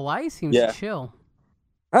you, man. Hawaii seems yeah. chill.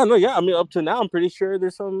 I don't know. Yeah, I mean, up to now, I'm pretty sure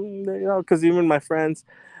there's some, because even my friends,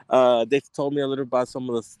 they've told me a little about some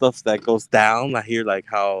of the stuff that goes down. I hear like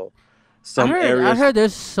how I some heard I areas. heard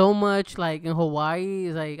there's so much like in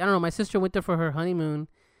Hawaii. Like I don't know. My sister went there for her honeymoon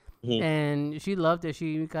Mhm. and she loved it.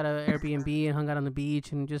 She got an Airbnb and hung out on the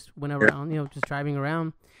beach and just went Yeah, around, just driving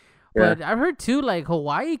around. yeah. But I've heard too, like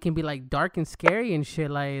Hawaii can be like dark and scary and shit.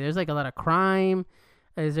 Like there's like a lot of crime.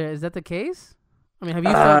 Is that the case? I mean, have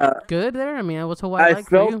you felt Uh, good there? I mean, what's Hawaii I like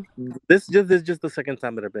for felt you? this is just the second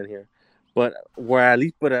time that I've been here, but where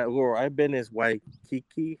I've been is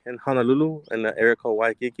Waikiki and Honolulu and the area called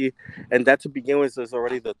Waikiki, and that to begin with is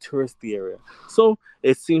already the touristy area, so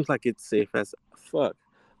it seems like it's safe as fuck.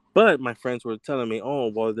 But my friends were telling me,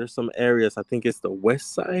 oh well, there's some areas. I think it's the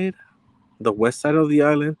west side of the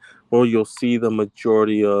island, where you'll see the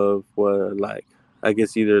majority of what, like, I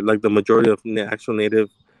guess either like the majority of actual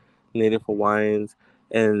native Hawaiians,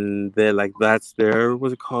 and they're like that's their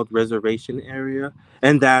what's it called reservation area,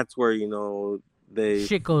 and that's where they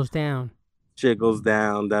Shit goes down. shit goes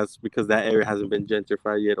down. That's because that area hasn't been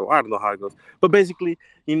gentrified yet, or I don't know how it goes. But basically,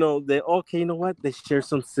 they okay. You know what? They share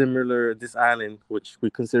some similar. This island, which we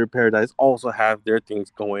consider paradise, also have their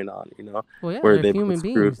things going on. Well, yeah, Where they're they've been human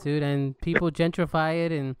screwed. beings, dude, and people gentrify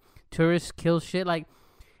it, and tourists kill shit. Like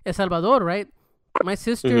El Salvador, right? My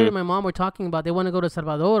sister Hmm. and my mom were talking about they want to go to El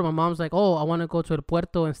Salvador. My mom's like, "Oh, I want to go to El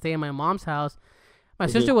Puerto and stay in my mom's house." My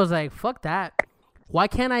Hmm. sister was like, "Fuck that! Why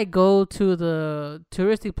can't I go to the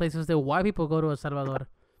touristy places that white people go to El Salvador?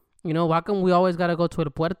 Why come we always gotta go to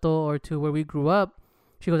El Puerto or to where we grew up?"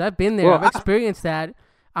 She goes, "I've been there. Well, I've experienced that.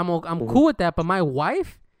 I'm mhm. cool with that. But my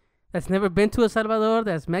wife, that's never been to El Salvador,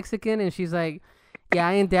 that's Mexican, and she's like, yeah,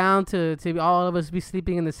 I ain't down to all of us be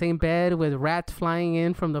sleeping in the same bed with rats flying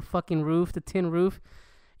in from the fucking roof, the tin roof.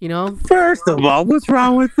 You know, First of all, what's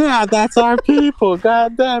wrong with that? That's our people.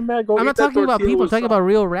 God damn, man, go I'm eat not that talking about tortilla people. I'm with talking salt. about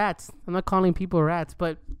real rats. I'm not calling people rats,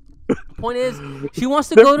 but point is, she wants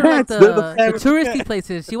to They're go to like pets. They're the the family touristy pet.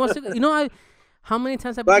 places. She wants to, how many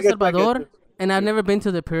times I've been But I to get you. I get Salvador you. and I've never been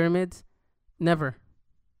to the pyramids. Never.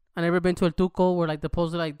 I never been to El Tuco where like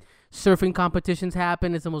like surfing competitions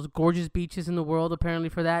happen. It's the most gorgeous beaches in the world apparently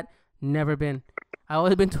for that. Never been. I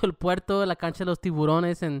always been to El Puerto, La Cancha de los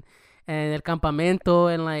Tiburones, and El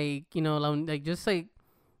Campamento, and like like just like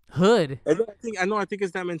hood. I know. I think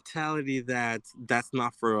it's that mentality that's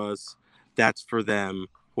not for us. That's for them,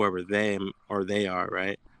 whoever them or they are,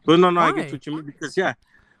 right? But no, no, I get Why? what you mean because yeah,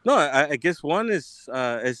 no, I guess one is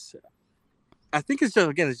I think it's just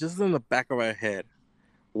again it's just in the back of our head.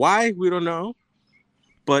 Why we don't know,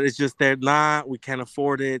 but it's just that nah, we can't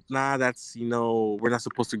afford it. Nah, that's we're not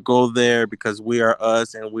supposed to go there because we are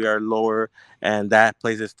us and we are lower, and that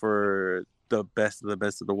place is for the best of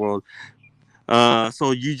the world.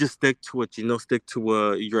 So you just stick to what you know, stick to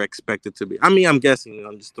what you're expected to be. I mean, I'm guessing.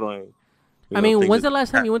 I'm just throwing. I mean, Things when's at the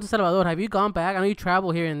last time you went to Salvador? Have you gone back? I know you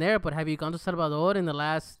travel here and there, but have you gone to Salvador in the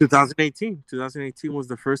last? 2018. 2018 was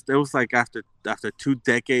the first. It was like after 2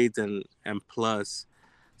 decades and plus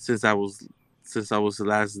since I was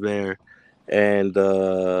last there, and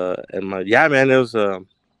my yeah man, it was.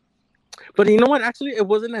 But you know what? Actually, it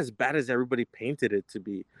wasn't as bad as everybody painted it to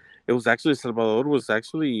be. It was actually Salvador was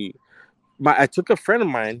actually I took a friend of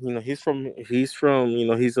mine. He's from he's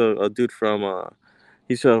a dude from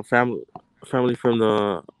he's a family from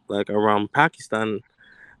the like around Pakistan.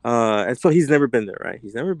 And so he's never been there, right?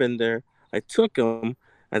 He's never been there. I took him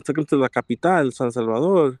to La Capital, San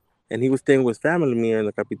Salvador, and he was staying with family here in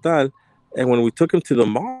La Capital. And when we took him to the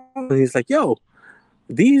mall, he's like, "Yo,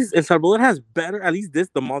 these El Salvador has better. At least this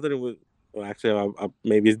the mall that it was. Well, actually,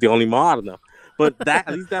 maybe it's the only mall. I don't know, but that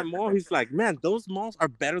at least that mall. He's like, man, those malls are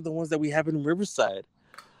better than the ones that we have in Riverside.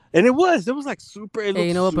 And it was like super. It Hey,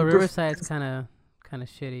 you looked know what? But super. Riverside's kind of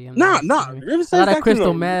shitty. No, I no, mean, a Riverside's lot of actually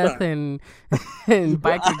crystal no, meth no. and and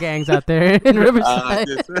biker gangs out there in Riverside.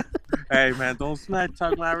 Hey man, don't smack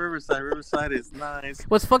talk about Riverside. Riverside is nice.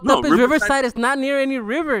 What's fucked No, up is Riverside is not near any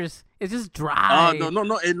rivers. It's just dry.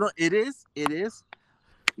 no, it is. It is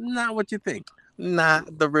not what you think.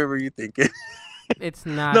 Not the river you think. It's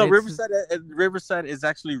not. No, It's Riverside is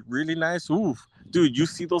actually really nice. Ooh, dude, you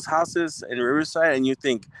see those houses in Riverside and you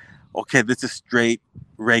think, okay, this is straight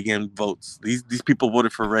Reagan votes. These people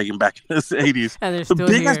voted for Reagan back in the 80s. and they're The still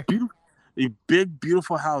big ass here. beautiful, big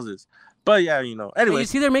beautiful houses. But yeah, Hey, you Anyways,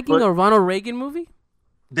 see, they're making but a Ronald Reagan movie.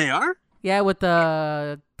 they are. Yeah, with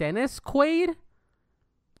Dennis Quaid.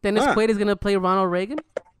 Dennis Huh. Quaid is gonna play Ronald Reagan.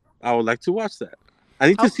 I would like to watch that. I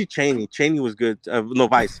need How- to see Cheney. Cheney was good. No,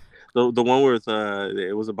 Vice. The one where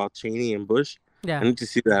it was about Cheney and Bush. I Yeah. need to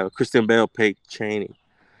see that. Christian Bale played Cheney.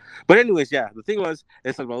 But anyways, yeah, the thing was,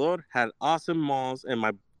 El Salvador had awesome malls, and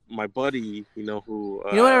my buddy, who You know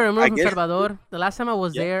what I remember I from guess, Salvador? The last time I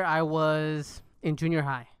was yeah, there, I was in junior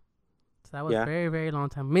high. So that was yeah, very, very long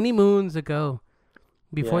time. Many moons ago.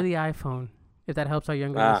 Before yeah. the iPhone. If that helps our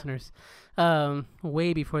younger Ah. listeners.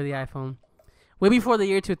 Way before the iPhone. Way before the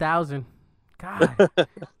year 2000. God.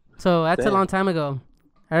 So that's a Damn. long time ago.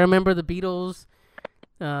 I remember the Beatles,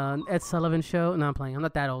 Ed Sullivan show. No, I'm playing. I'm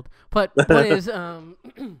not that old. But what is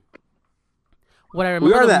what I We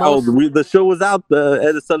remember are the that most. old. The show was out. The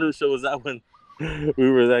Ed Sullivan show was out when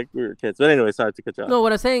we were kids. But anyway, sorry to cut you off. No,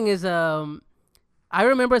 what I'm saying is I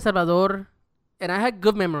remember Salvador, and I had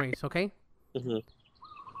good memories. Okay, Hmm.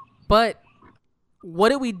 but what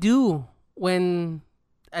did we do when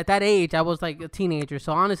at that age I was like a teenager?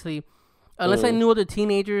 So honestly, unless I knew other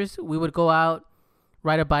teenagers, we would go out,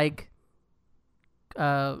 ride a bike.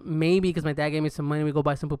 Maybe because my dad gave me some money, we go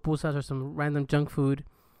buy some pupusas or some random junk food,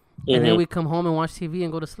 and then we come home and watch TV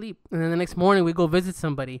and go to sleep. And then the next morning we go visit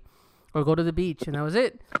somebody, or go to the beach, and that was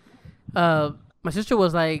it. My sister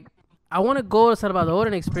was like, I want to go to Salvador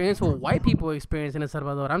and experience what white people experience in El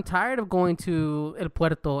Salvador. I'm tired of going to El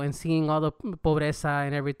Puerto and seeing all the pobreza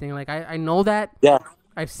and everything. Like, I know that. Yeah.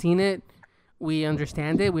 I've seen it. We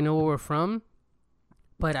understand it. We know where we're from.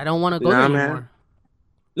 But I don't want to go Nah, there man. anymore.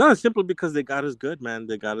 No, it's simply because they got us good, man.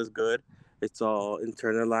 They got us good. It's all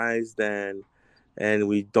internalized and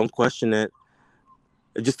we don't question it.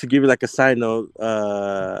 Just to give you like a side note,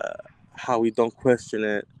 how we don't question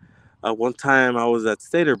it. One time I was at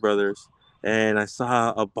Stater Brothers and I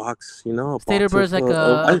saw a box, Stater box Brothers of,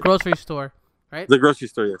 like a grocery store, right? the grocery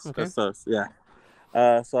store. Yes, Okay. that's us. Yeah.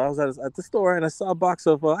 So I was at the store and I saw a box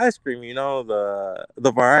of ice cream. The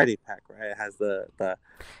variety pack, right? It has the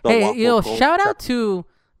Hey, waffle cone. shout out to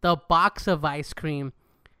the box of ice cream.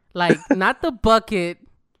 Like, not the bucket,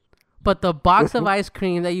 but the box of ice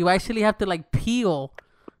cream that you actually have to, like, peel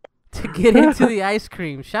to get into the ice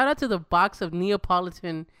cream. Shout out to the box of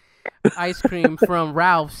Neapolitan ice cream from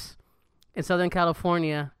Ralph's in Southern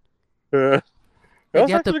California. That Like, was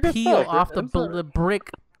you have to actually good peel stuff. off the, That's the brick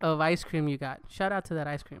of ice cream you got. Shout out to that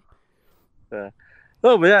ice cream.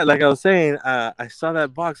 No, but yeah, like I was saying, I saw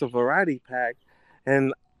that box of variety pack,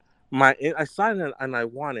 and I saw it and I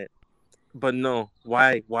want it, but no,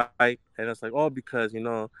 why? And it's like, oh, because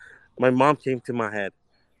my mom came to my head.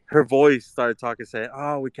 Her voice started talking, saying,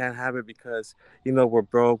 "Oh, we can't have it because we're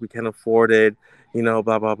broke, we can't afford it, blah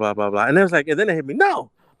blah blah blah blah." And it was like, and then it hit me.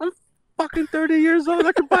 No, I'm fucking 30 years old.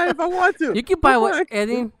 I can buy it if I want to. You can buy what, Fuck.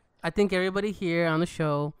 Eddie? I think everybody here on the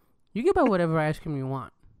show, you can buy whatever ice cream you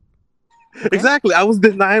want. Okay? Exactly. I was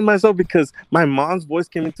denying myself because my mom's voice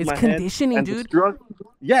came into It's my head, conditioning, and the dude. struggle.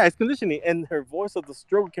 Yeah, it's conditioning, and her voice of the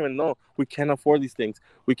struggle came in. No, we can't afford these things.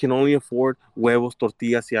 We can only afford huevos,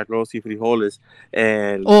 tortillas, y arroz y frijoles,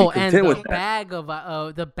 and be Oh, and content the with that.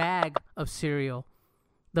 bag of cereal,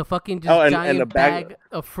 the fucking Oh, just and the giant bag. bag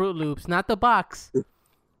of Fruit Loops, not the box,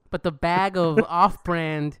 but the bag of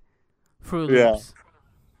off-brand Fruit Yeah, Loops.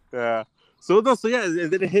 yeah. So no, so yeah,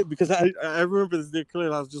 and then it hit because I remember this day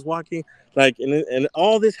clearly. I was just walking like, and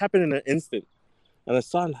all this happened in an instant. And I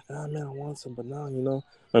saw it like, oh man, I want some, but no,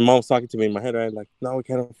 my mom was talking to me in my head, right? Like, no, we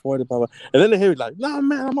can't afford it, blah blah. And then they hear like, no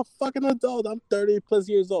man, I'm a fucking adult. I'm 30 plus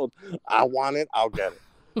years old. I want it, I'll get it.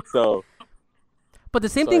 So, But the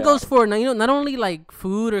same so thing yeah, goes for not only like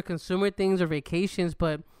food or consumer things or vacations,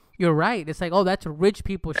 but you're right. It's like, oh, that's rich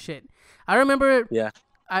people shit. I remember yeah,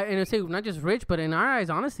 and I say not just rich, but in our eyes,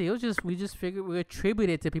 honestly, it was just we just figured we attribute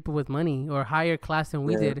it to people with money or higher class than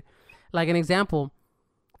we yeah. did. Like an example,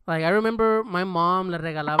 like I remember my mom le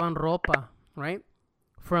regalaban ropa, right,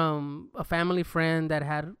 from a family friend that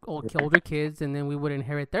had older kids, and then we would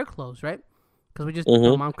inherit their clothes, right? Because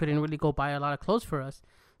my Mhm, mom couldn't really go buy a lot of clothes for us,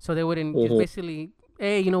 so they wouldn't just mhm. basically,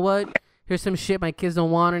 hey, you know what? Here's some shit my kids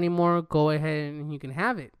don't want anymore. Go ahead and you can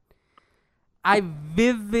have it. I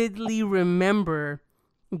vividly remember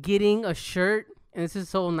getting a shirt, and this is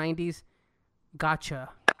so 90s, Gotcha.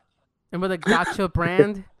 Remember the Gotcha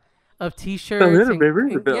brand of No, t-shirts it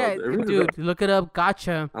rings a and bell. yeah, It rings a bell. dude, look it up,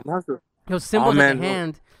 Gotcha. I'm not sure. Those Oh symbols like a man, no.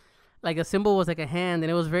 hand, like a symbol was like a hand,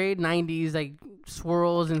 and it was very 90s, like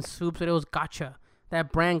swirls and soups, but it was Gotcha.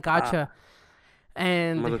 That brand Gotcha. Ah,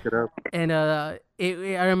 I'm And gonna look it up.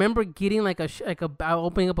 I remember getting like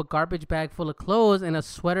opening up a garbage bag full of clothes, and a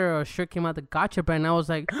sweater or a shirt came out the Gotcha brand, and I was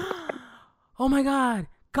like, oh my god,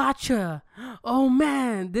 Gotcha. Oh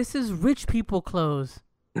man, this is rich people clothes.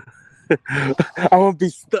 I'm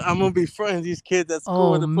gonna be friends with these kids at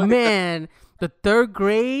school Oh with the play. man, the third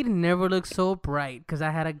grade never looked so bright because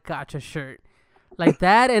I had a Gotcha shirt like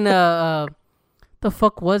that, and the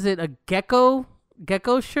fuck was it? A gecko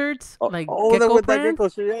shirts, like That Gecko with that brand. gecko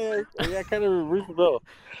shit. Yeah, kind of rings a bell.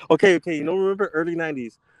 Okay, remember early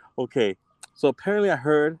 '90s? Okay, so apparently I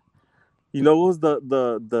heard, what was the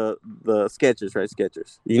Skechers, right?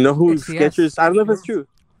 Skechers. You know who XCS. Skechers? I don't know if it's true.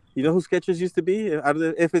 You know who Skechers used to be? I don't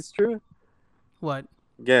know if it's true. What?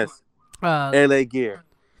 Guess. Uh, LA Gear.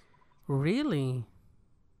 really?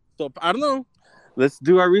 So I don't know. Let's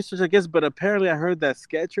do our research, I guess. But apparently, I heard that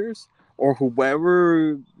Skechers or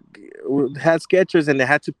whoever had Skechers and they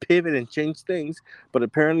had to pivot and change things. But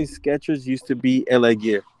apparently, Skechers used to be LA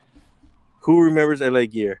Gear. Who remembers LA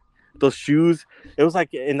Gear? Those shoes. It was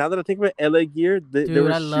like, and now that I think about LA Gear, there Dude,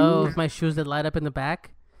 were I shoes. love my shoes that light up in the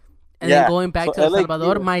back. And then Yeah. going back So to El LA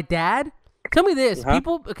Salvador, Gear. my dad. Tell me this, Huh?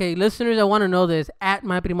 people. Okay, listeners, I want to know this at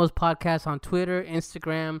My Primos Podcast on Twitter,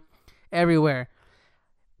 Instagram, everywhere.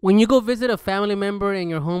 When you go visit a family member in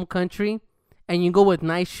your home country, and you go with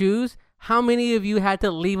nice shoes, how many of you had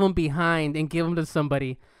to leave them behind and give them to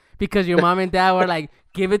somebody because your mom and dad were like,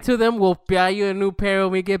 "Give it to them. We'll buy you a new pair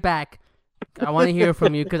when we get back." I want to hear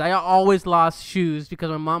from you because I always lost shoes because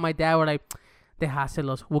my mom, my dad were like,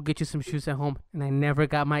 "Dejáselos. We'll get you some shoes at home." And I never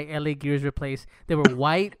got my LA Gears replaced. They were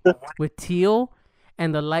white with teal,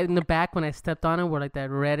 and the light in the back when I stepped on them were like that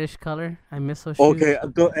reddish color. I miss those shoes. Okay,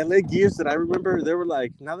 the LA Gears that I remember, they were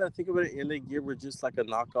like, now that I think about it, LA Gear were just like a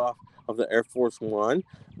knockoff of the Air Force One,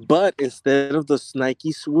 but instead of the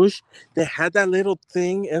Nike swoosh, they had that little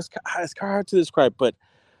thing. It's kind of hard to describe, but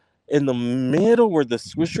in the middle where the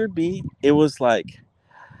swoosh would be, it was like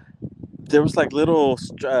there was like little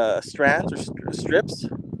strands or strips,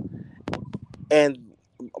 and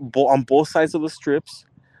on both sides of the strips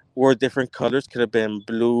were different colors. Could have been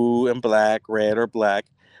blue and black, red or black,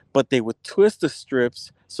 but they would twist the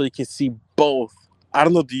strips so you can see both. I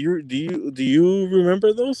don't know. Do you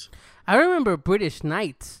remember those? I remember British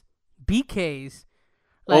Knights, BKs,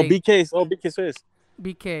 Oh, like BKs. Oh, BK Swiss.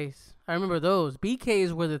 BKs. I remember those.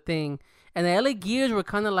 BKs were the thing, and the LA Gears were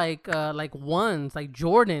kind of like ones, like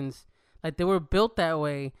Jordans. Like they were built that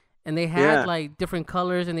way, and they had Yeah. like different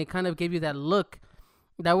colors, and they kind of gave you that look.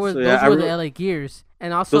 So yeah, Those were the LA Gears,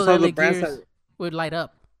 and also those the are the LA brands Gears that. would light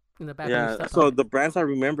up in the back when you Yeah. stepped on So it. the brands I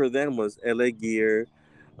remember then was LA Gear,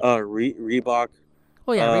 Reebok,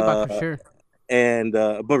 Oh yeah, Reebok for uh, sure. and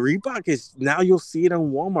but Reebok is now you'll see it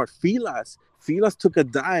on Walmart. Filas took a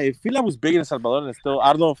dive. Fila was big in El Salvador and still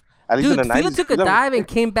I don't know if at least in Dude, the Fila '90s. took a Fila was dive and big.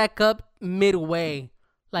 came back up midway.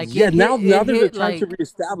 Like Yeah, now it they're hit trying to like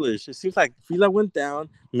reestablish. It seems like Fila went down.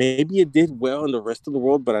 Maybe it did well in the rest of the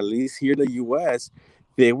world, but at least here in the U.S.,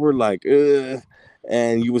 they were like, ugh.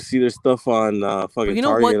 and you would see their stuff on But fucking you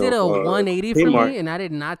know what Target did a or 180 for Kmart. me, and I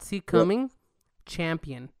did not see What? coming?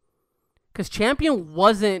 Champion, because Champion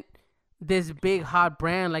wasn't this big hot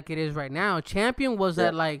brand like it is right now. Champion was Yeah.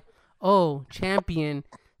 that like, oh, Champion.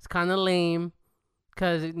 It's kind of lame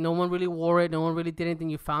because no one really wore it. No one really did anything.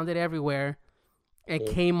 You found it everywhere. At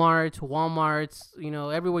Kmart's, Walmart's,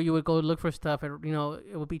 everywhere you would go look for stuff. It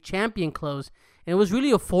would be Champion clothes, and it was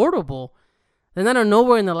really affordable. Then out of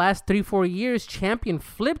nowhere, in the last 3-4 years, Champion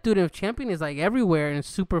flipped, dude. And Champion is like everywhere, and it's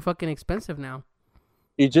super fucking expensive now.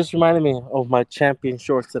 You just reminded me of my Champion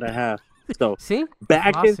shorts that I have. So See,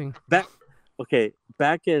 back flossing.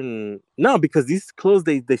 in no, because these clothes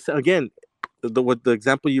they again what the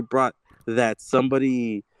example you brought, that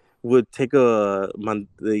somebody would take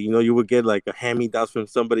you would get like a hand-me-downs from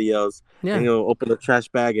somebody else, Yeah, and open the trash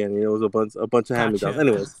bag, and it was a bunch of hand-me-downs. gotcha.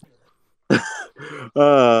 Anyways,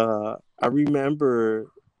 I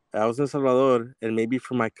remember I was in Salvador, and maybe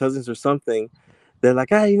for my cousins or something, they're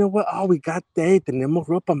like, you know what? Oh, we got tenemos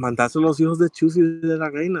ropa, mandazo los hijos de Chus y de la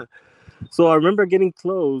Reina. So I remember getting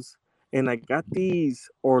clothes, and I got these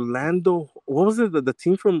Orlando. What was it? The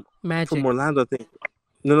team from Magic. Orlando, I think.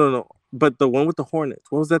 No. But the one with the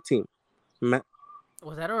Hornets. What was that team?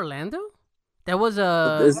 Was that Orlando? That was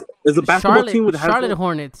Is a basketball team with Charlotte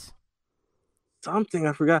Hornets. Something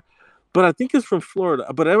I forgot, but I think it's from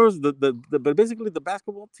Florida. But it was but basically the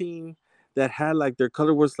basketball team that had like their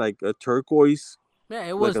color was like a turquoise. Yeah,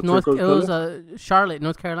 it was Charlotte,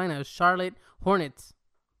 North Carolina. It was Charlotte Hornets.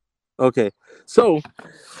 Okay, so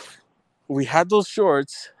we had those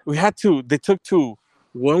shorts. We had two. They took two.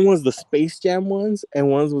 One was the Space Jam ones, and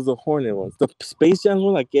one was the Hornet ones. The Space Jam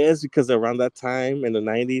one, I guess, because around that time in the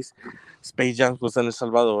 90s, Space Jam was in El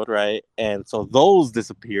Salvador, right? And so those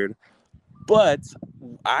disappeared. But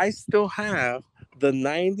I still have the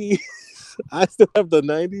 90s. I still have the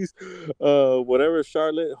 90s, whatever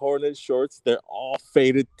Charlotte Hornet shorts. They're all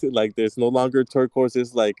faded to like, there's no longer turquoise.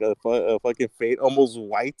 It's like a fucking fade, almost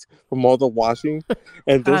white from all the washing.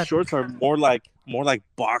 And those shorts are more like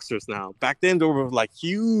boxers now. Back then they were like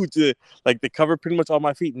huge, like they cover pretty much all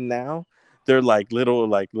my feet. Now they're like little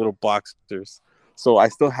boxers. So I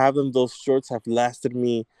still have them. Those shorts have lasted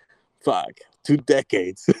me 2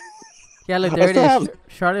 decades. Yeah, look, there it is.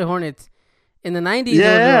 Charlotte Hornets. In the 90s, it was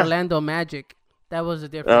the Orlando Magic. That was the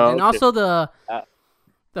difference. Oh, okay. And also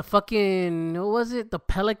the fucking, what was it? The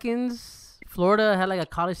Pelicans. Florida had like a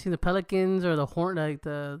college team, the Pelicans or the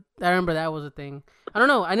I remember that was a thing. I don't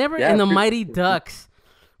know. I never, in the Mighty Ducks.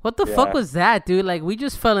 What the fuck was that, dude? Like, we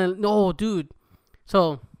just fell in, no, dude.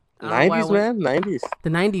 So. 90s, man. 90s.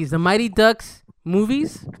 The 90s. The Mighty Ducks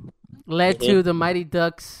movies led to the Mighty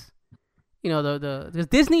Ducks, because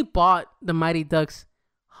Disney bought the Mighty Ducks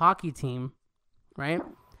hockey team, right?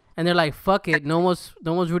 And they're like, fuck it, no one's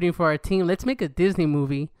rooting for our team. Let's make a Disney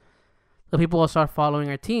movie so people will start following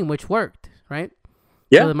our team, which worked, right?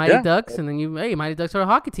 Yeah. So the Mighty Ducks, and then Mighty Ducks are a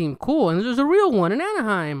hockey team. Cool. And there's a real one in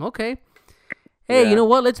Anaheim. Okay. Hey, you know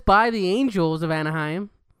what? Let's buy the Angels of Anaheim.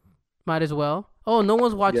 Might as well. Oh, no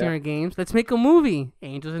one's watching our games. Let's make a movie.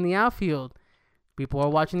 Angels in the outfield. People are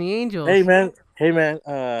watching the Angels. Hey man.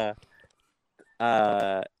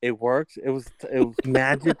 It worked. It was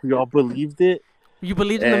magic. We all believed it. You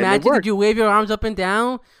believed in the magic? Did you wave your arms up and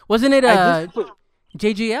down? Wasn't it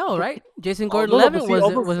JGL, right? Jason Gordon-Levitt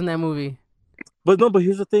was in that movie. But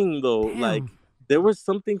here's the thing though. Damn. Like, there was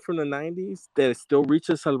something from the 90s that still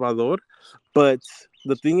reaches Salvador, but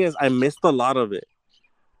the thing is, I missed a lot of it.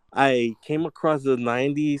 I came across the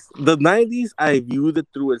 90s. The 90s, I viewed it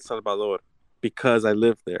through El Salvador because I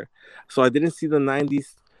lived there. So I didn't see the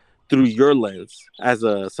 90s through your lens as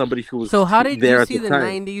somebody who was So how did there you at see the the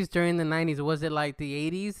time. 90s during the 90s? Was it like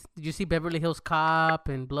the 80s? Did you see Beverly Hills Cop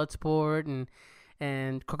and Bloodsport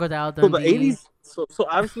and Crocodile Dundee? So the 80s. So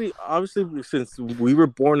obviously, since we were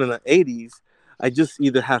born in the 80s, I just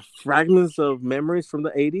either have fragments of memories from the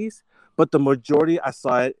 80s, but the majority I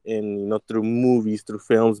saw it in through movies, through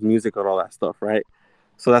films, music, and all that stuff, right?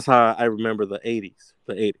 So that's how I remember the 80s.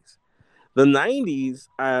 The 90s,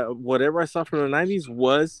 whatever I saw from the 90s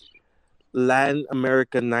was Latin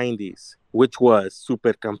America 90s, which was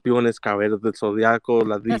Supercampeones, Caballeros del Zodiaco,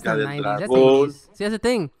 La Liga del Dragón. See, that's the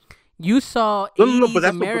thing. You saw 80s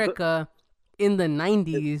America in the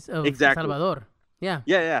 90s of El Salvador. Yeah.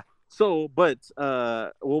 Yeah. So, but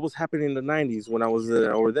what was happening in the 90s when I was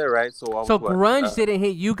over there, right? So grunge didn't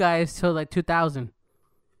hit you guys till like 2000.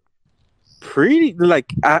 Pretty,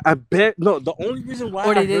 like, I bet. No, the only reason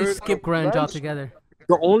why they did skip grunge altogether.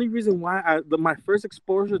 The only reason why my first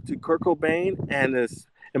exposure to Kurt Cobain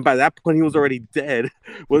and by that point he was already dead,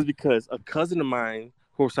 was because a cousin of mine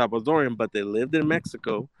who was Salvadorian, but they lived in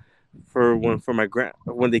Mexico.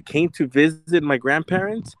 when they came to visit my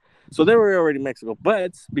grandparents. So they were already in Mexico,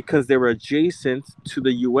 but because they were adjacent to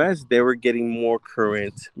the U.S., they were getting more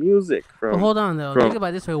current music from. But hold on though, think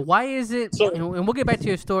about it this way: why is it? So- and we'll get back to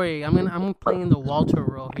your story. I'm playing the Walter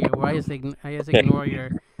role here, where I just ignore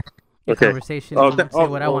your conversation and say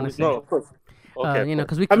what I want to say. No, of course. Okay, you know,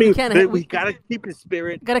 because we can't. We gotta keep his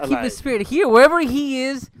spirit. Gotta keep his spirit here, wherever he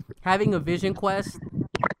is, having a vision quest.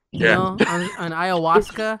 You know, on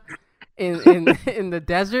ayahuasca, in the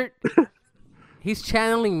desert. He's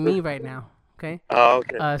channeling me right now. Okay. Oh,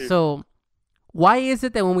 okay. So, why is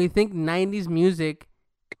it that when we think '90s music,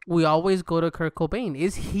 we always go to Kurt Cobain?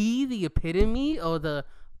 Is he the epitome or the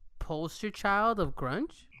poster child of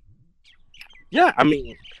grunge? Yeah, I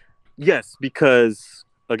mean, yes, because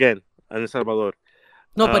again, in El Salvador.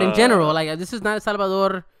 No, but in general, like this is not El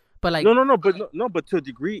Salvador, but like but to a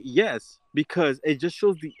degree, yes, because it just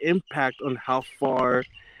shows the impact on how far.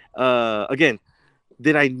 Again,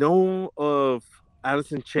 did I know of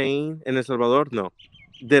Alice in Chains in El Salvador? No.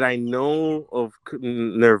 Did I know of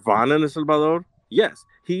Nirvana in El Salvador? Yes.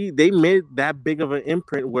 They made that big of an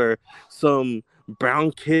imprint where some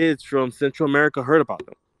brown kids from Central America heard about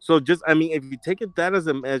them. So just, I mean, if you take it that as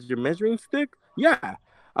your measuring stick, yeah,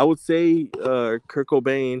 I would say Kurt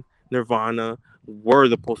Cobain, Nirvana were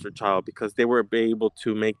the poster child because they were able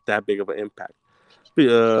to make that big of an impact.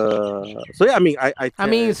 So yeah, I mean, I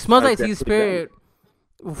mean, Smells Like Teen Spirit.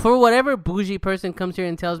 For whatever bougie person comes here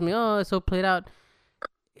and tells me, "Oh, it's so played out,"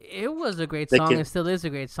 it was a great song and still is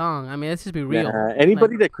a great song. I mean, let's just be real.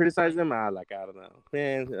 Anybody that criticizes them, I don't know,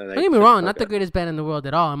 man. Don't get me wrong, not the greatest band in the world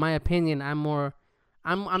at all. In my opinion, I'm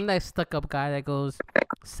that stuck up guy that goes,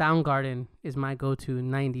 Soundgarden is my go-to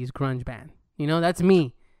 '90s grunge band. You know, that's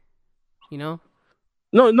me. You know.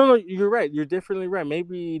 No, you're right. You're definitely right.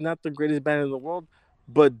 Maybe not the greatest band in the world,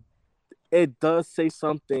 but it does say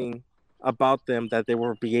something about them that they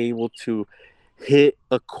will be able to hit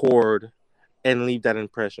a chord and leave that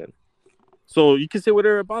impression. So you can say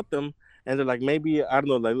whatever about them, and they're like, maybe, I don't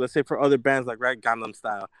know, like let's say for other bands like Gangnam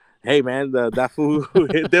Style, hey man, that fool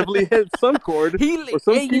definitely hit some chord. You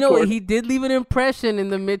know what? He did leave an impression in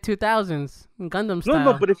the mid 2000s in Gangnam Style.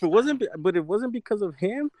 No, but it wasn't because of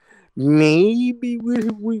him. Maybe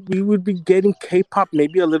we would be getting K-pop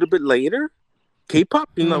maybe a little bit later.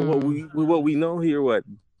 K-pop, you know what we know here. What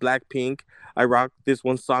Blackpink? I rock this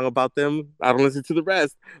one song about them. I don't listen to the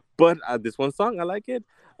rest, but this one song I like it.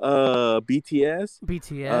 BTS.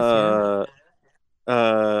 Yeah.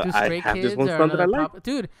 I have this one song that I like.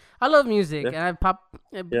 Dude, I love music, and I pop.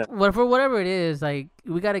 For whatever it is, like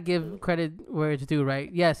we gotta give credit where it's due, right?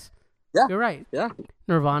 Yes. Yeah. You're right. Yeah.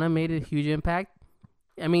 Nirvana made a huge impact.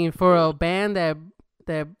 I mean, for a band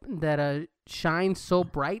that shines so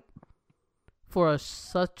bright for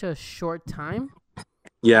such a short time.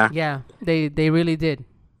 Yeah. Yeah, they really did.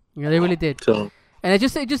 You know, they really did. So, and it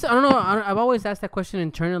just I don't know. I've always asked that question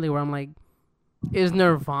internally, where I'm like, is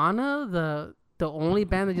Nirvana the only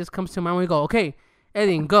band that just comes to mind when we go, okay,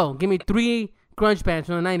 Eddie, go, give me 3 grunge bands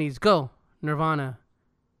from the '90s, go, Nirvana.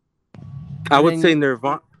 I would say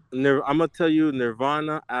Nirvana. I'm gonna tell you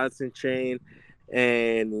Nirvana, Alice in Chains,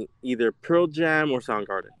 and either Pearl Jam or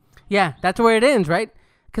Soundgarden. Yeah, that's where it ends, right?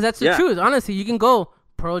 Because that's the truth. Honestly, you can go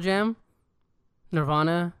Pearl Jam,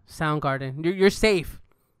 Nirvana, Soundgarden. You're safe.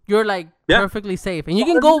 You're like perfectly safe, and you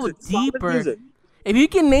can go deeper. If you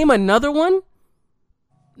can name another one,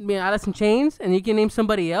 I mean, Alice in Chains, and you can name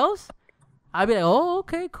somebody else, I'd be like, oh,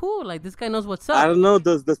 okay, cool. Like this guy knows what's up. I don't know.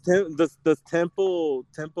 Does Temple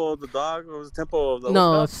of the Dog or was Temple of the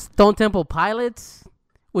No, Stone Temple Pilots?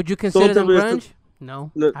 Would you consider them grunge?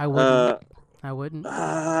 No, I wouldn't. I wouldn't.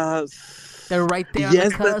 They're right there. Yes, on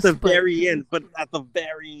the cusp, at the very end, but at the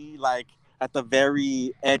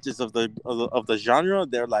very edges of the genre,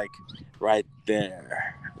 they're like right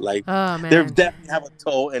there. Like they definitely have a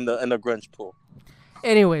toe in the grunge pool.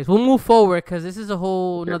 Anyways, we'll move forward because this is a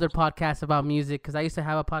whole another podcast about music. Because I used to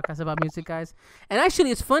have a podcast about music, guys. And actually,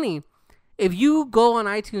 it's funny. If you go on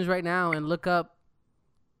iTunes right now and look up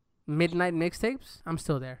Midnight Mixtapes, I'm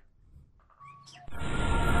still there.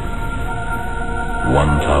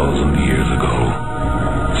 1,000 years ago,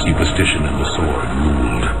 superstition and the sword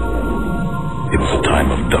ruled. It was a time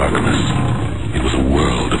of darkness. It was a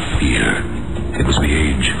world of fear. It was the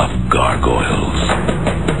age of gargoyles.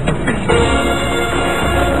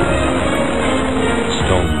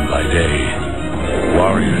 Stone by day,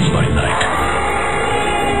 warriors by night.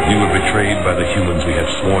 We were betrayed by the humans we had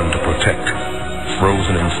sworn to protect,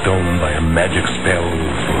 frozen in stone by a magic spell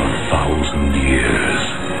for 1,000 years.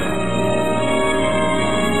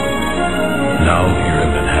 Now here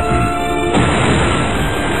in Manhattan,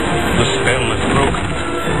 the spell is broken,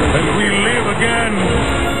 and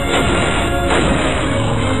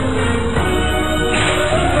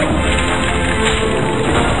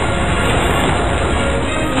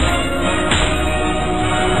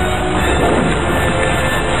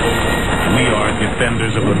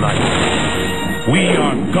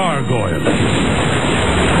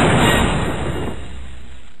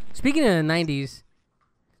Speaking of the 90s,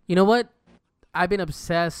 you know what? I've been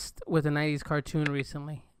obsessed with a 90s cartoon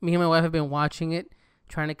recently. Me and my wife have been watching it,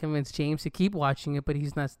 trying to convince James to keep watching it, but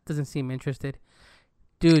he's not. Doesn't seem interested.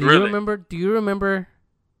 Dude, Really? do you remember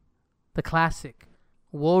the classic,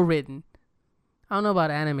 well written? I don't know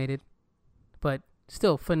about animated, but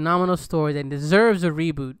still phenomenal story that deserves a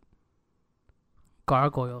reboot.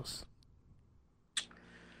 Gargoyles.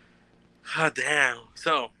 Ah, damn.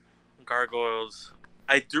 So, Gargoyles.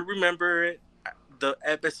 I do remember it. The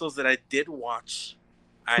episodes that I did watch,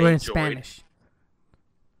 I We're in enjoyed. Spanish.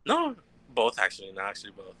 No, both actually. Not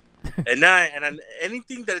actually both. and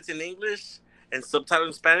anything that it's in English and subtitled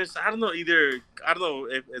in Spanish, I don't know either. I don't know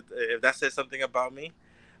if that says something about me,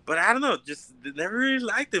 but I don't know. Just never really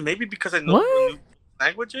liked it. Maybe because I know What? new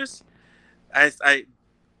languages. And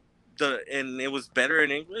it was better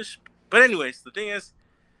in English. But anyways, the thing is,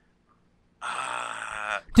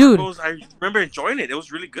 Dude. Gargoyles, I remember enjoying it. It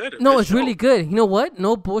was really good. No, Good it's show. really good. You know what?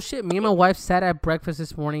 No bullshit. Me and my wife sat at breakfast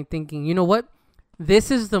this morning thinking, you know what? This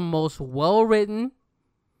is the most well-written,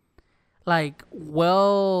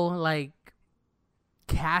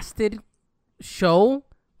 casted show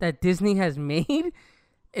that Disney has made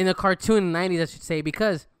in a cartoon in the 90s, I should say,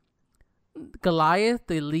 because Goliath,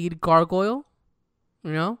 the lead gargoyle,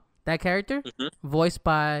 you know, that character, voiced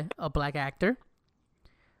by a black actor.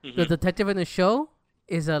 The detective in the show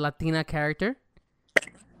is a Latina character.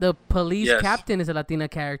 The police captain is a Latina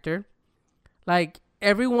character. Like,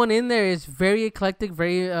 everyone in there is very eclectic,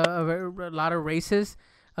 a lot of races,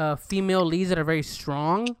 female leads that are very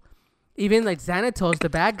strong. Even like Xanatos, the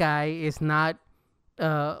bad guy, is not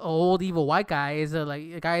old evil white guy.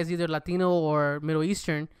 A guy is either Latino or Middle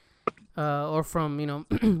Eastern, or from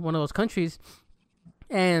one of those countries.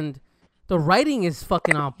 And the writing is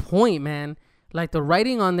fucking on point, man. Like, the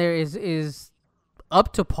writing on there is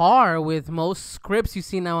up to par with most scripts you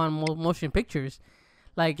see now on motion pictures.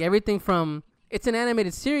 Like, everything from, it's an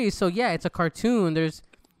animated series, so yeah, it's a cartoon. There's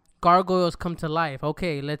gargoyles come to life.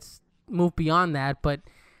 Okay, let's move beyond that. But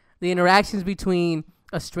the interactions between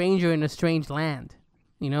a stranger in a strange land,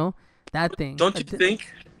 that thing. Don't you think?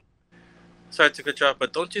 Sorry to cut you off,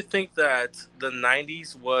 but don't you think that the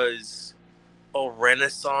 90s was a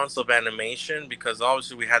renaissance of animation? Because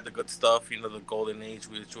obviously we had the good stuff, the golden age,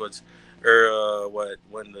 which was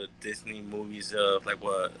when the Disney movies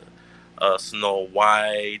Snow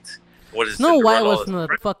White. What is Snow White Cinderella? was in the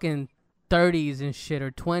fucking 30s and shit,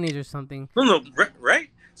 or 20s or something. No, right?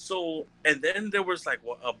 So, and then there was a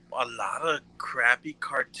lot of crappy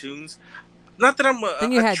cartoons. Not that I'm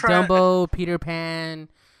Then you had Dumbo, Peter Pan,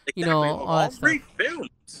 exactly, all that stuff. Great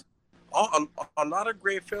films. A lot of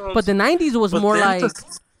great films. But the 90s was more like,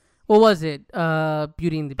 what was it?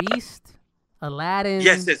 Beauty and the Beast, Aladdin.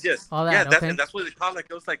 Yes. All that. Yeah, okay. that's what they call it.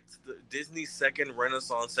 It was like Disney's second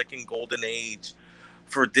renaissance, second golden age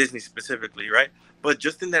for Disney specifically, right? But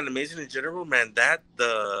just in animation in general, man,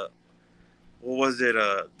 the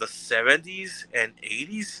 70s and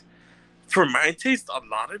 80s, for my taste, a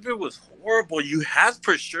lot of it was horrible. You had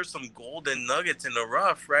for sure some golden nuggets in the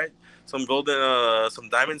rough, right? Some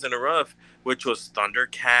diamonds in the rough, which was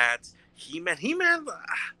Thundercats, He-Man.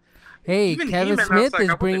 Hey, even Kevin He-Man, Smith I was is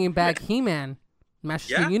like, bringing back He-Man,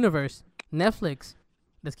 Masters of the Universe, Netflix.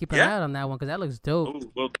 Let's keep an eye out on that one because that looks dope.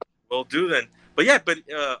 Ooh, we'll do then. But yeah,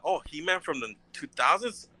 He-Man from the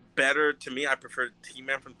 2000s, better to me. I prefer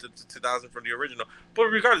He-Man from 2000 from the original. But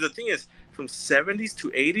regardless, the thing is, from 70s to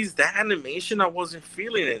 80s, that animation I wasn't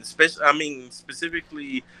feeling it.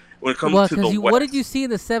 Specifically when it comes to the West. What did you see in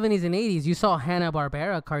the 70s and 80s? You saw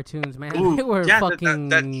Hanna-Barbera cartoons, man. Ooh, They were fucking...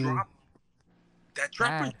 That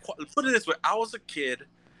drop. Put it this way: I was a kid,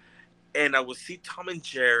 and I would see Tom and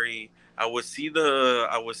Jerry. I would see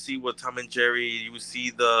what Tom and Jerry. You would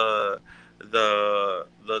see the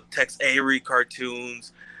Tex Avery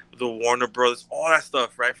cartoons, the Warner Brothers, all that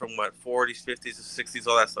stuff, right? From 40s, 50s, 60s,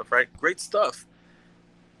 all that stuff, right? Great stuff.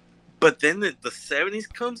 But then the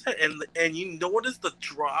 70s comes in, and you notice the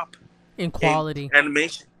drop in quality,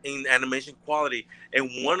 in animation quality, and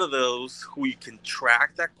one of those who you can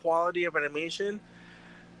track that quality of animation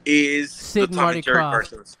is Sid the Tom Marty and Jerry Krofft.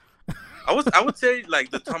 cartoons. I would say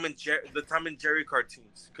like the Tom and Jerry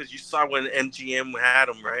cartoons, because you saw when MGM had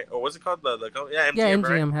them, right? Or what's it called? MGM, MGM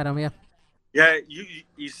right? had them, yeah. Yeah,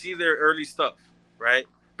 you see their early stuff, right?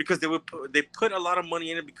 Because they put a lot of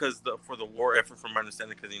money in it for the war effort, from my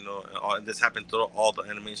understanding, because this happened to all the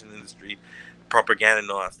animation industry, propaganda and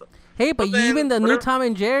all that stuff. Hey, but even the new Tom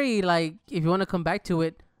and Jerry, like, if you want to come back to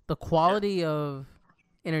it, the quality of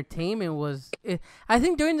entertainment was, I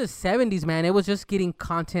think during the 70s, man, it was just getting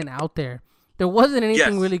content out there. There wasn't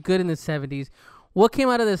anything Yes. really good in the 70s. What came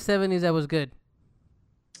out of the 70s that was good?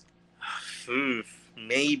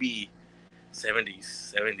 Maybe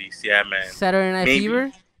 70s. Yeah, man. Saturday Night Maybe.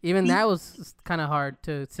 Fever? Even that was kind of hard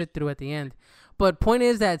to sit through at the end. But point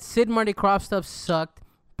is that Sid Marty Krofft stuff sucked.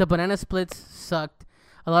 The Banana Splits sucked.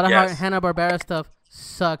 A lot of Yes. Hanna-Barbera stuff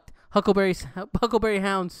sucked. Huckleberry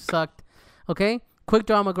Hound sucked. Okay? Quick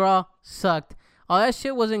Draw McGraw sucked. All that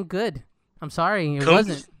shit wasn't good. I'm sorry, it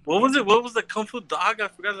wasn't. What was it? What was the Kung Fu Dog? I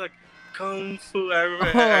forgot. Like Kung Fu. I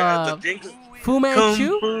remember the jinx. Fu Kung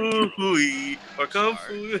Manchu? Fu Hui or Kung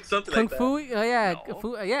Fu something Kung like that. Fu?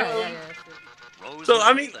 Oh yeah, yeah. So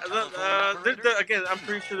I mean, again, I'm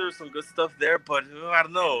pretty sure there's some good stuff there, but I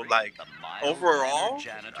don't know. Like overall,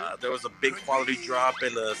 there was a big quality drop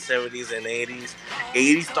in the 70s and 80s.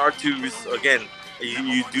 80s start to again.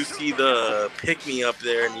 You do see the pick me up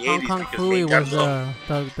there in the 80s. Hong Kong because Phooey they was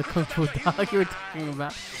got the Kung Fu Dog you were talking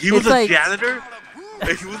about. He was It's a like- janitor.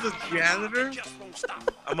 He was a janitor.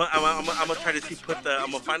 I'm gonna try to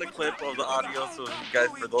I'm gonna find a clip of the audio so you guys,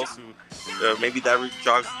 for those who maybe that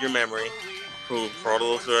jogs your memory, for all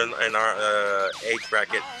those who are in our age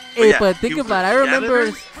bracket. Hey, yeah, but he think was about it. a I remember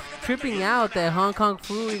janitor. tripping out that Hong Kong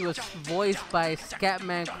Phooey was voiced by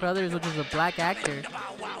Scatman Crothers, which is a black actor.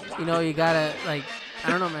 You know, you gotta, like, I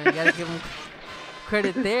don't know, man. You gotta give him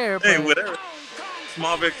credit there. But, Hey, whatever.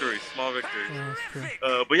 Small victory. Yeah, that's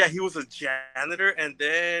true. But yeah, he was a janitor, and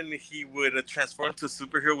then he would transform to a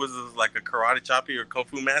superhero, was like a karate choppy or kung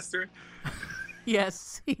fu master.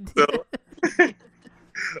 Yes, he did. So,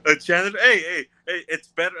 a janitor. Hey! It's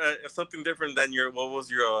better. Something different than your. What was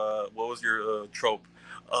your trope?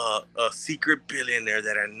 A secret billionaire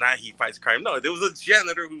that at night he fights crime. No, there was a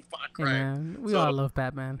janitor who fought Hey, crime. man, we So- all love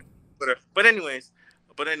Batman. But anyways,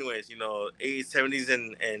 80s, 70s,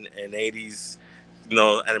 and 80s,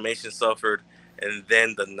 animation suffered, and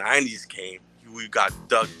then the 90s came. We got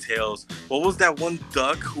DuckTales. What was that one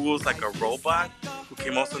duck who was like a robot who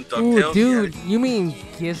came out from DuckTales? Ooh, dude, you mean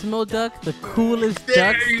Gizmo Duck, the coolest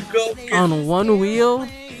There duck you go. on one wheel?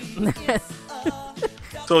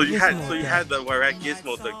 So you had, Gizmo Duck. had the right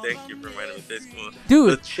Gizmo Duck. Thank you for reminding me this.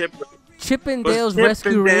 Dude, The Chip Chippendales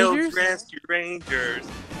Rescue Rangers? Rescue Rangers.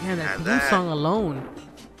 Man, that and theme that- song alone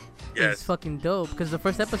is Yes. fucking dope. Because the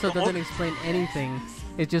first episode doesn't explain anything.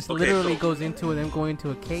 It just Okay, literally so- goes into them going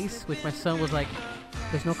to a case, which my son was like,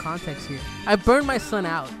 there's no context here. I burned my son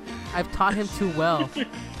out. I've taught him too well.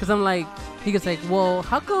 Because I'm like, he gets like, well,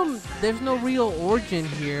 how come there's no real origin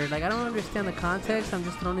here? Like, I don't understand the context. I'm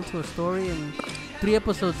just thrown into a story, and 3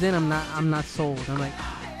 episodes in, I'm not sold. I'm like,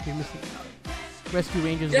 you're missing. Rescue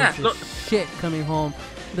Rangers Yeah, was the no- shit coming home.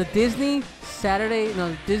 The Disney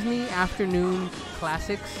Afternoon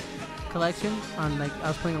Classics collection on, like, I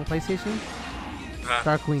was playing on PlayStation.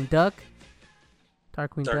 Darkwing Duck.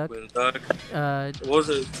 Darkwing Duck. What was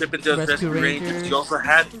it? Chippendales Rescue Rescue Rangers. Rangers. You also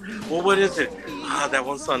had, what is it? That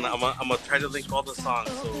one song. I'm gonna try to link all the songs.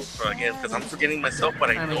 So again, because I'm forgetting myself, but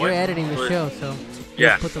I know you're it. editing the But- show, so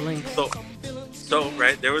Yeah. put the links. So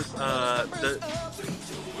right there was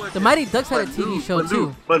The Mighty Ducks had a TV show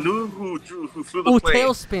too. Manu who flew the Ooh, plane.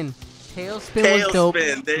 Tailspin. Tailspin was dope.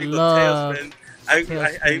 Tailspin. There you Love. go. Tailspin. I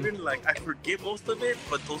Tailspin. even I forget most of it,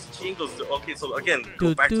 but those jingles. Okay, so again, go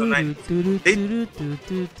Do, back to do, 90s. do, do, They- do, do,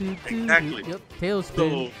 do, do, do. Exactly. Yep,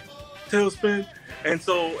 Tailspin. So, Tailspin. And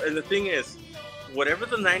the thing is, whatever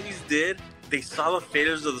the 90s did, they saw the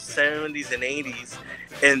failures of the 70s and 80s,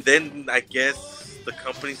 and then I guess the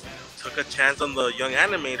companies took a chance on the young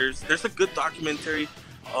animators. There's a good documentary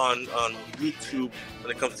on YouTube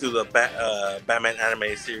when it comes to the Batman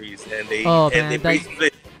animated series, and they Oh, and man, they that-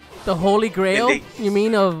 basically The Holy Grail, they- you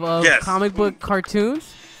mean, of Yes. comic book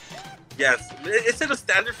cartoons? yes, it set a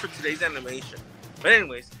standard for today's animation. But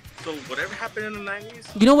anyways, so whatever happened in the 90s,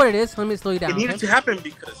 You know what it is? Let me slow you down. it needed Okay? to happen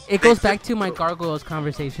because It they goes said- back to my Gargoyles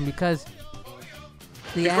conversation because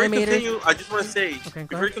the Before you animators. continue, I just want to say. Okay, go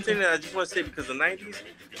before you ahead. continue, I just want to say because the '90s,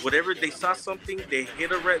 whatever they saw something, they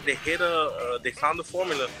they found the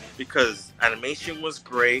formula because animation was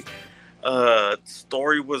great,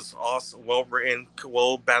 story was awesome, well written,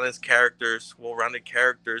 well balanced characters, well rounded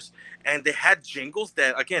characters, and they had jingles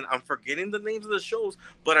that again I'm forgetting the names of the shows,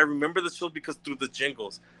 but I remember the shows because through the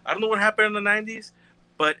jingles. I don't know what happened in the '90s,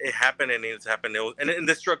 but it happened and it's happened. And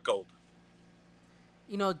they struck gold.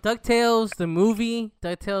 You know, DuckTales, the movie,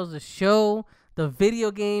 DuckTales, the show, the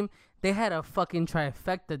video game, they had a fucking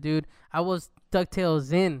trifecta, dude. I was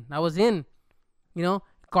DuckTales in. I was in. You know,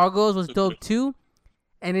 Gargoyles was dope too.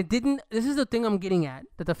 And it didn't, this is the thing I'm getting at.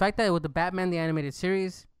 That the fact that with the Batman, the animated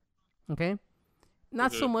series, okay?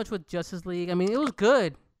 Not so much with Justice League. I mean, it was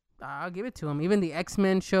good. I'll give it to him. Even the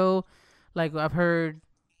X-Men show, like I've heard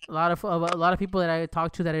A lot of people that I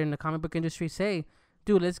talk to that are in the comic book industry say,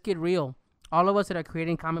 dude, let's get real. All of us that are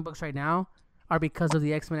creating comic books right now are because of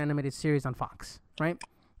the X-Men animated series on Fox, right?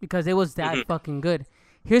 Because it was that fucking good.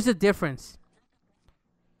 Here's the difference.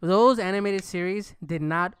 Those animated series did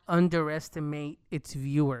not underestimate its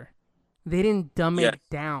viewer. They didn't dumb it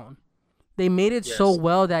down. They made it so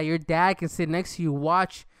well that your dad can sit next to you,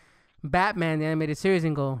 watch Batman the animated series,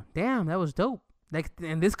 and go, "Damn, that was dope." Like,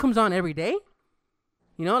 and this comes on every day.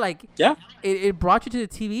 You know, like it brought you to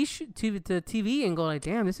the TV and go like,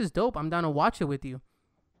 "Damn, this is dope. I'm down to watch it with you."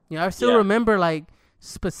 You know, I still remember like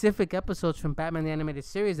specific episodes from Batman the animated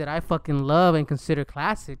series that I fucking love and consider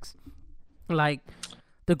classics, like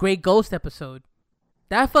the Great Ghost episode.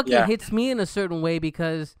 That fucking hits me in a certain way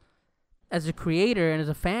because as a creator and as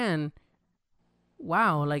a fan,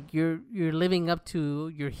 wow, like you're living up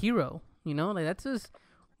to your hero, you know? Like that's just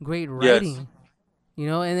great writing. You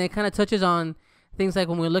know, and it kind of touches on things like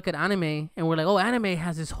when we look at anime and we're like, "Oh, anime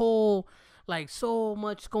has this whole like so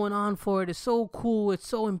much going on for it. It's so cool, it's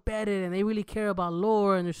so embedded, and they really care about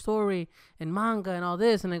lore and their story and manga and all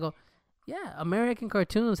this." And I go, "Yeah, American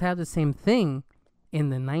cartoons have the same thing in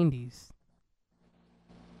the 90s."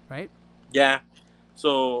 Right? Yeah.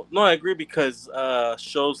 So no, I agree because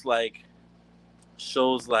shows like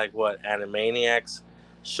what Animaniacs,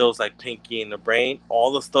 shows like Pinky and the Brain,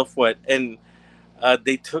 all the stuff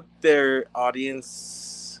they took their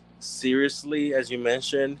audience seriously, as you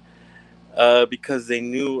mentioned, because they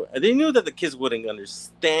knew that the kids wouldn't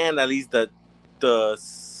understand at least the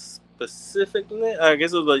specific, I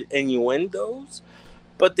guess, of the innuendos.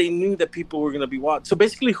 But they knew that people were gonna be watching. So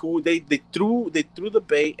basically, they threw the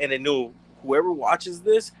bait, and they knew whoever watches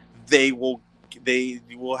this, they will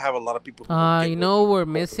have a lot of people. You know, we're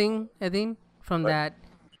missing, I think, from that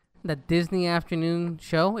Disney afternoon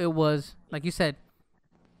show. It was, like you said,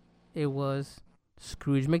 it was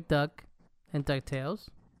Scrooge McDuck and DuckTales,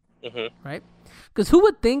 right? Because who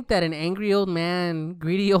would think that an angry old man,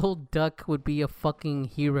 greedy old duck would be a fucking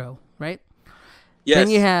hero, right? Yes. Then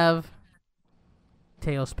you have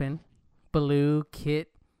Tailspin, Baloo, Kit,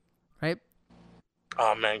 right?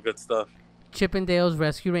 Oh man, good stuff. Chippendales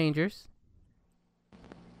Rescue Rangers.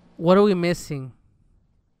 What are we missing?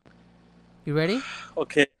 You ready?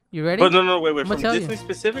 Okay. You ready? But no, wait. From Disney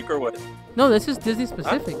specific or what? No, this is Disney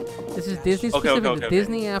specific. This is Disney specific. Okay.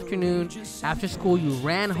 Disney afternoon, after school, you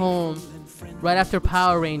ran home right after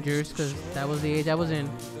Power Rangers because that was the age I was in.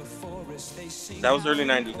 That was early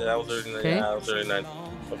 90s. That was early 90s.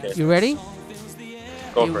 Okay. You ready?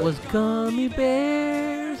 Go for it. It was Gummy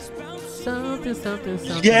Bears. Something.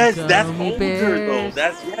 Yes, that's Gummy older Bears. though.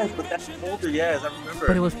 But that's older. Yes, I remember.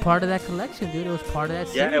 But it was part of that collection, dude. It was part of that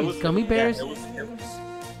series. Yeah, it was Gummy Bears. Yeah, it was.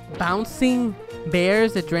 Bouncing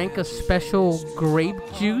bears that drank a special grape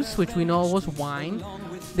juice, which we know was wine.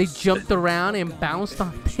 They jumped around and bounced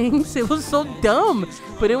on things. It was so dumb,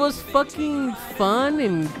 but it was fucking fun,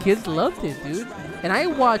 and kids loved it, dude. And I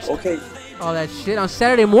watched all that shit on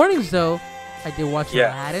Saturday mornings, though. I did watch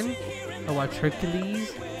Aladdin. I watched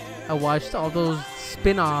Hercules. I watched all those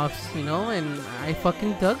spin-offs, you know, and I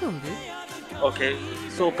fucking dug them, dude. Okay,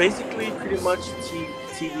 so basically, pretty much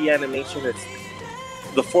TV animation, it's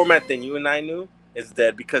the format that you and I knew is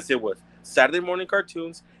dead because it was Saturday morning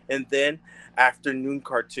cartoons and then afternoon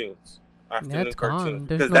cartoons. It's gone.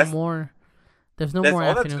 There's no more. There's no more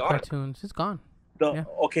afternoon cartoons. It's gone.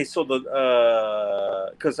 Okay, so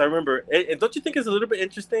because I remember, and don't you think it's a little bit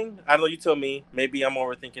interesting? I know you tell me. Maybe I'm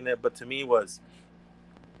overthinking it, but to me, it was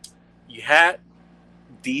you had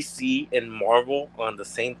DC and Marvel on the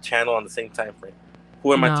same channel on the same time frame.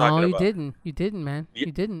 Who am I talking about? No, you didn't. You didn't, man.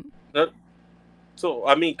 You didn't. No. So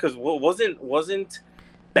I mean, because wasn't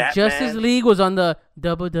Batman? Justice League was on the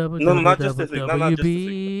double. No, not Justice League. No, not Justice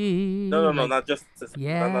League. No, not Justice League.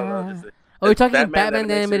 Yeah. No. Oh, you're talking Batman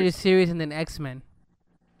the animated series and then X-Men.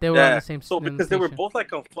 They were on the same. So because they were both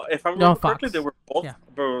like on, if I remember correctly, they were both. Yeah.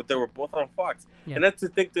 They were both on Fox, and that's the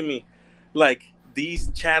thing to me, like these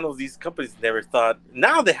channels, these companies never thought.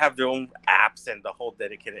 Now they have their own apps and the whole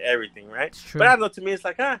dedicated everything, right? It's true. But I don't know. To me, it's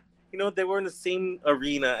like you know, they were in the same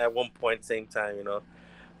arena at one point, same time, you know.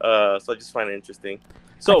 So I just find it interesting.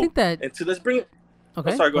 So I think that, and so let's bring it.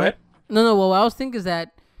 Okay. Oh, sorry, go ahead. No. Well, what I was thinking is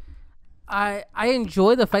that I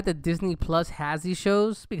enjoy the fact that Disney Plus has these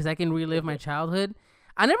shows because I can relive my childhood.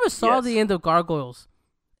 I never saw the end of Gargoyles,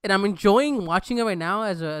 and I'm enjoying watching it right now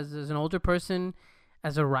as an older person,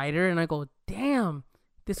 as a writer, and I go, damn,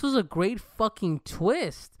 this was a great fucking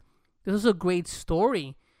twist. This was a great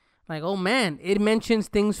story. Like, oh man, it mentions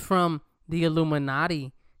things from the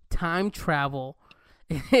Illuminati, time travel,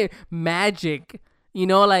 magic, you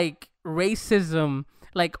know, like racism,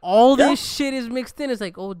 Like all this shit is mixed in. It's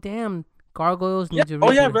like, oh damn, Gargoyles Ninja.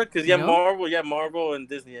 Oh yeah, right. Because Marvel and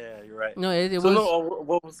Disney. Yeah, you're right. No, it so was. No,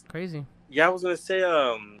 what was crazy? Yeah, I was gonna say.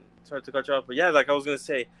 Sorry to cut you off, but yeah, like I was gonna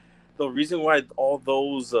say, the reason why all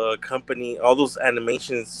those all those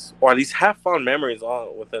animations, or at least have fond memories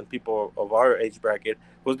on within people of our age bracket,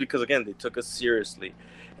 was because again they took us seriously,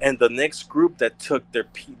 and the next group that took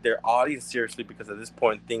their audience seriously, because at this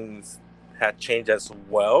point things had changed as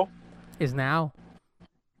well, is now.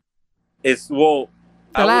 Let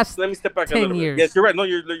me step back 10 a little years. bit. Yes, you're right. No,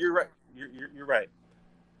 you're right. You're right.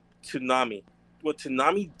 Toonami. What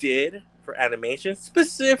Toonami did for animation,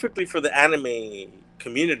 specifically for the anime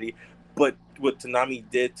community, but what Toonami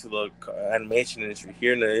did to the animation industry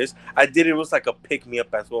here in the it was like a pick me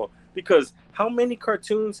up as well. Because how many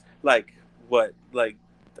cartoons like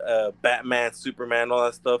Batman, Superman, all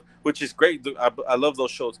that stuff, which is great. I love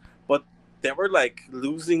those shows, but they were like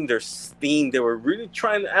losing their steam. They were really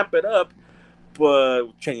trying to amp it up,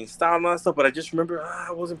 but changing style and all that stuff. But I just remember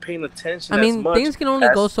I wasn't paying attention. I mean, as much things can only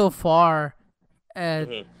go so far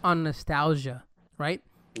on nostalgia, right?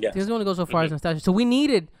 Yeah, things can only go so far as nostalgia. So we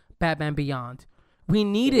needed Batman Beyond. We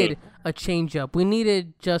needed a change up. We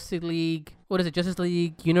needed Justice League. What is it? Justice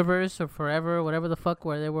League Universe or Forever, whatever the fuck,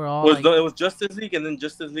 where they were all. It was Justice League and then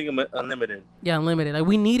Justice League Unlimited. Yeah, Unlimited. Like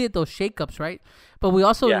we needed those shakeups, right? But we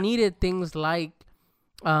also needed things like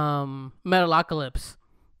Metalocalypse.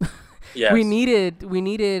 Yes. we needed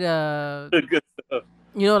good stuff.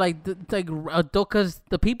 You know, like adult, because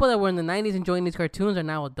the people that were in the 90s enjoying these cartoons are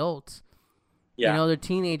now adults. Yeah. You know, they're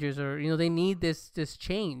teenagers, or they need this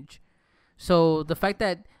change. So the fact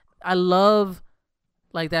that I love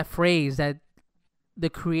like that phrase that the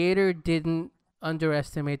creator didn't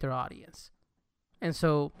underestimate their audience. And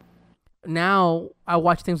so now I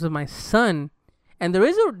watch things with my son, and there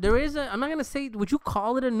is a I'm not going to say, would you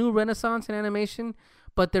call it a new renaissance in animation?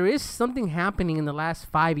 But there is something happening in the last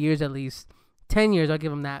 5 years, at least 10 years, I'll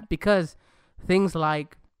give them that, because things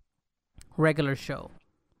like Regular Show,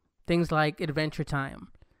 things like Adventure Time,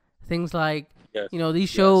 things like, these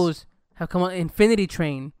shows have come on, Infinity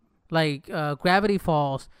Train, like Gravity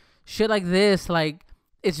Falls, shit like this. Like,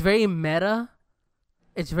 it's very meta,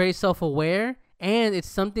 it's very self-aware, and it's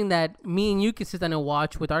something that me and you can sit down and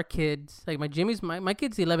watch with our kids. Like my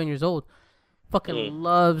kid's 11 years old, fucking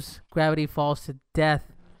loves Gravity Falls to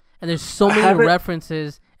death, and there's so many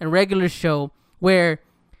references in Regular Show where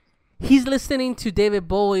he's listening to David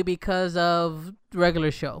Bowie because of Regular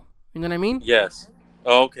Show. You know what I mean? Yes.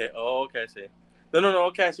 Okay, I see. No.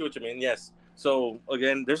 Okay, I see what you mean. Yes. So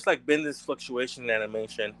again, there's like been this fluctuation in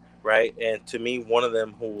animation, right? And to me, one of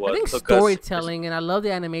them who I think storytelling, and I love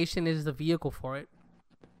the animation, is the vehicle for it.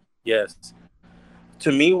 Yes.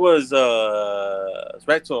 To me was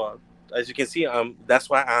right. So as you can see, that's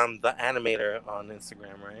why I'm the animator on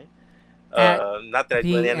Instagram, right? Not that I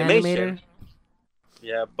do any animation. Animator.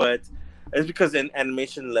 Yeah, but it's because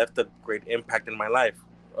animation left a great impact in my life.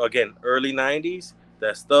 Again, early 90s,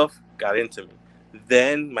 that stuff got into me.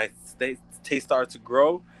 Then my taste started to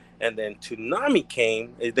grow, and then Toonami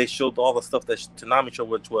came. They showed all the stuff that Toonami showed,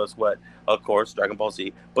 which was of course, Dragon Ball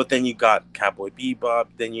Z. But then you got Cowboy Bebop.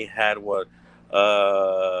 Then you had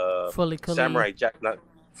Fully Cooley. Samurai Jack, not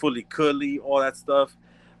Fully Cooley, all that stuff.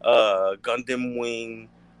 Gundam Wing,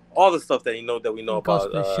 all the stuff that we know Ghost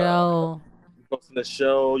about. In the Shell. Ghost in the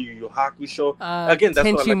Shell, Yu Yu Hakusho. Again, that's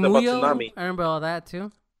what I liked about Toonami. I remember all that too.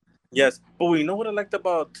 Yes, but you know what I liked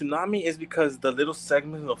about Toonami is because the little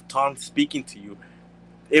segment of Tom speaking to you,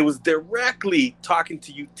 it was directly talking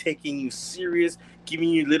to you, taking you serious, giving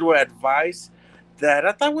you little advice that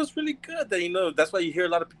I thought was really good. That that's why you hear a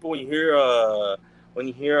lot of people when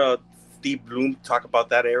you hear Steve Bloom talk about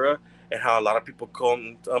that era and how a lot of people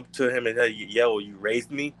come up to him and say, "Yeah, well, you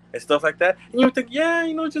raised me," and stuff like that. And you would think, yeah,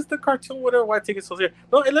 just a cartoon, whatever. Why take it so serious?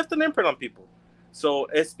 No, it left an imprint on people, so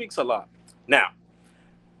it speaks a lot. Now.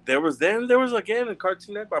 There was again a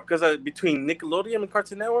Cartoon Network, because between Nickelodeon and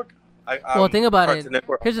Cartoon Network, think about it.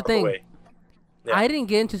 Network Here's the thing. Yeah. I didn't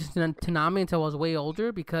get into Toonami until I was way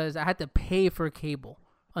older because I had to pay for cable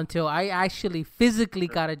until I actually physically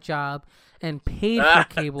got a job and paid for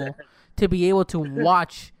cable to be able to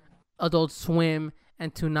watch Adult Swim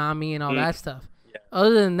and Toonami and all that stuff. Yeah.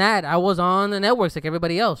 Other than that, I was on the networks like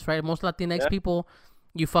everybody else, right? Most Latinx people,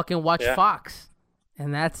 you fucking watch Fox,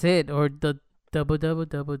 and that's it, or the WB.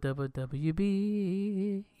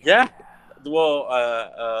 Yeah.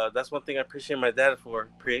 Well, that's one thing I appreciate my dad for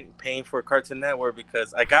paying for Cartoon Network,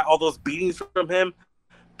 because I got all those beatings from him.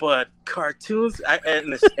 But cartoons,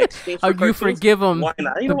 in exchange for you forgive him why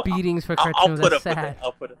not? the beatings for cartoons? I'll put up with it.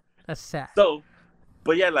 I'll put it. That's sad. So,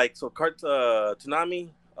 but yeah,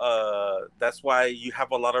 Toonami, that's why you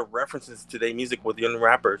have a lot of references to their music with young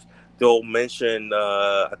rappers. They'll mention,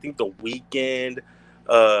 I think, The Weeknd,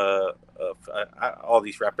 all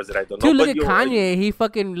these rappers that I don't know. Dude, look at Kanye. He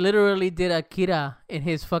fucking literally did Akira in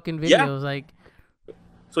his fucking videos. Yeah. Like,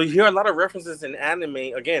 so you hear a lot of references in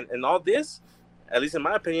anime again, and all this, at least in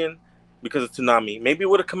my opinion, because of Toonami. Maybe it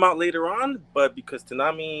would have come out later on, but because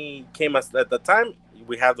Toonami came at the time,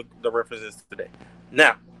 we have the references today.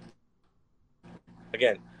 Now,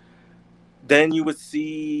 again, then you would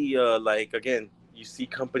see, you see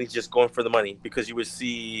companies just going for the money, because you would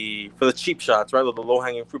see for the cheap shots, right, or the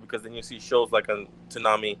low-hanging fruit, because then you see shows like on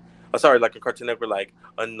Toonami, like a Cartoon Network, like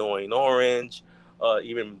Annoying Orange,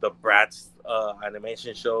 even the Bratz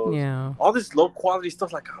animation shows, all this low-quality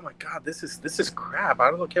stuff. Like, oh my god, this is crap. I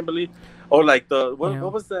don't know, can't believe. Or like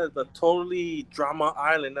what was the Totally Drama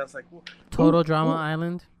Island? That's like Total Drama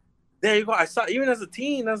Island. There you go. I saw, even as a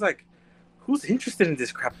teen, I was like, who's interested in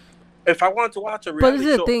this crap? If I wanted to watch a reality show. But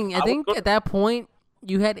this is the thing. I think at that point,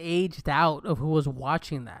 you had aged out of who was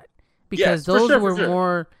watching that. Because those were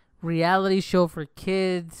more reality show for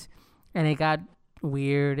kids, and it got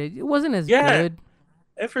weird. It wasn't as good.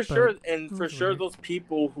 And for sure, those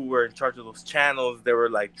people who were in charge of those channels, they were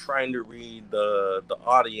like trying to read the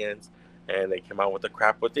audience, and they came out with the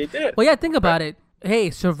crap what they did. Well, yeah, think about it. Hey,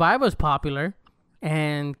 Survivor's popular.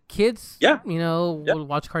 And kids, will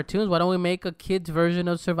watch cartoons. Why don't we make a kids version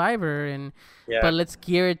of Survivor? But let's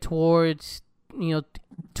gear it towards,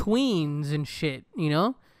 tweens and shit.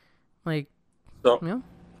 For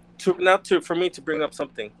me to bring up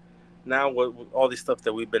something, now with all this stuff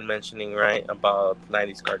that we've been mentioning, right, about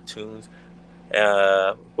 90s cartoons,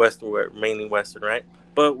 mainly Western, right?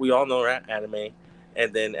 But we all know, right, anime.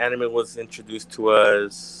 And then anime was introduced to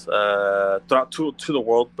us throughout to the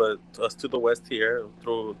world, but us to the West here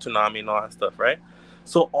through Toonami and all that stuff, right?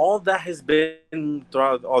 So all that has been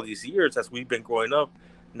throughout all these years as we've been growing up.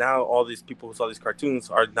 Now all these people who saw these cartoons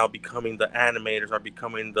are now becoming the animators, are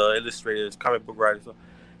becoming the illustrators, comic book writers. So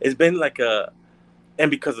it's been like and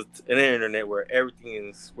because it's an internet where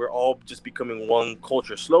we're all just becoming one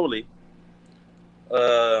culture slowly.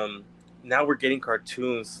 Now we're getting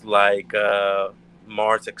cartoons like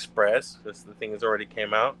Mars Express. This the thing has already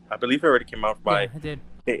came out. I believe it already came out by. Yeah,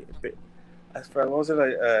 it did. As far what was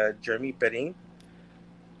it, Jeremy Perrin,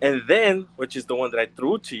 and then which is the one that I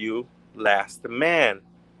threw to you, Last Man.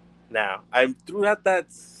 Now I threw out that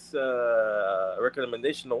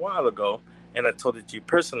recommendation a while ago, and I told it to you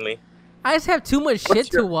personally. I just have too much shit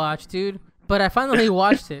to watch, dude. But I finally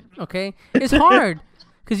watched it. Okay, it's hard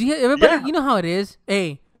because everybody, you know how it is.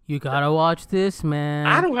 Hey. You gotta watch this, man.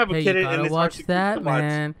 I don't have a kid in this. You gotta watch that,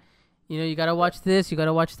 man. You gotta watch this. You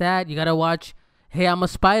gotta watch that. You gotta watch. Hey, I'm a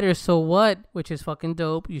spider. So what? Which is fucking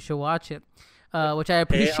dope. You should watch it. Which I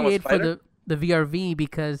appreciate for the VRV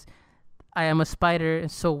because I am a spider.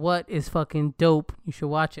 And so what is fucking dope. You should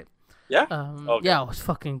watch it. Yeah. Yeah, it was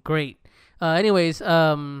fucking great. Anyways,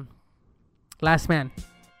 Last Man.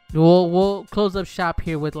 We'll close up shop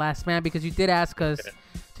here with Last Man because you did ask us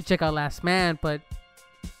to check out Last Man, but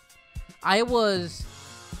I was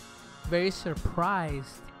very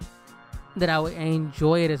surprised that I would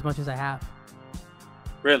enjoy it as much as I have.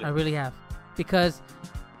 Really? I really have. Because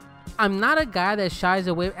I'm not a guy that shies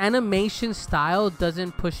away. Animation style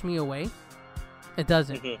doesn't push me away. It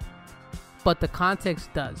doesn't. Mm-hmm. But the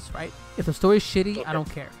context does, right? If the story's shitty, I don't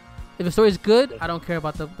care. If the story's good, I don't care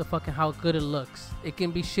about the fucking how good it looks. It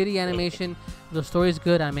can be shitty animation. If the story's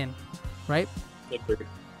good, I'm in. Right?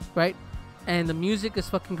 Right? And the music is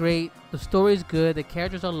fucking great. The story is good. The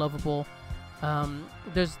characters are lovable.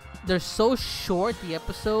 They're so short, the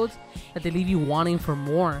episodes, that they leave you wanting for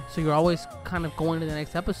more. So you're always kind of going to the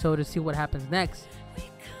next episode to see what happens next.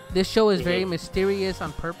 This show is very mysterious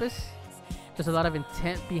on purpose. There's a lot of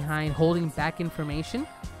intent behind holding back information,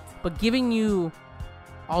 but giving you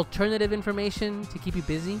alternative information to keep you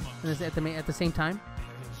busy at the same time.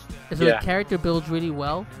 And so the character builds really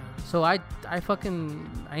well. So I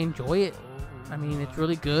enjoy it. I mean, it's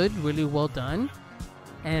really good, really well done,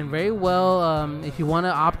 and very well. If you want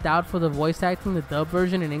to opt out for the voice acting, the dub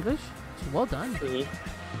version in English, it's well done. Mm-hmm.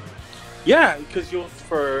 Yeah, because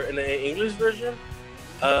in the English version,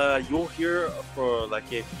 you'll hear for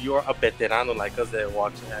like if you're a veterano like us that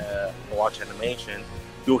watch animation,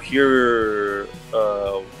 you'll hear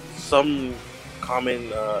some common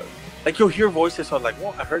you'll hear voices of like,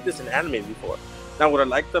 well, I heard this in anime before. Now, what I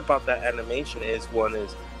liked about that animation is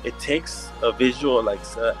it takes a visual,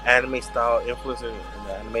 anime style influence in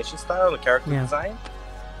the animation style and the character design,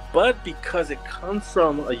 but because it comes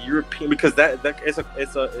from a European, because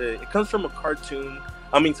it comes from a cartoon.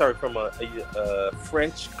 From a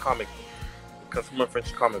French comic comes from a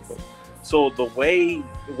French comic book. So the way,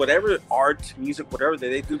 whatever art, music, whatever that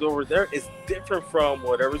they do over there is different from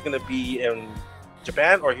whatever's gonna be in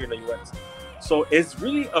Japan or here in the U.S. So it's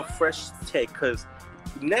really a fresh take, because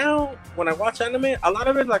now when I watch anime, a lot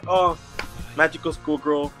of it like, oh, magical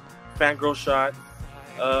schoolgirl, fangirl shot,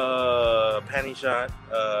 panty shot.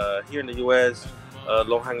 Here in the U.S.,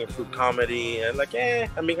 low-hanging fruit comedy, and like, I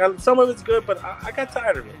mean, some of it's good, but I got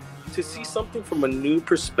tired of it. To see something from a new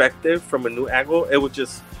perspective, from a new angle, it was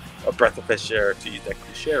just a breath of fresh air, to use that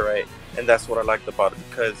cliche, right? And that's what I liked about it,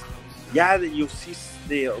 because that you'll see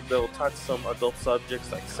they'll touch some adult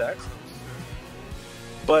subjects like sex,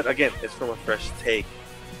 but again, it's from a fresh take.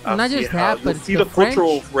 Not just that, but see the French,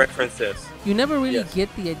 cultural references. You never really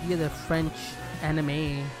get the idea of the French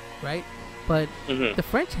anime, right? But the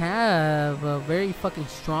French have a very fucking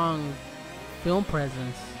strong film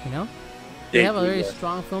presence, you know? They have a very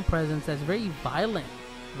strong film presence that's very violent,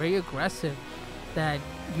 very aggressive, that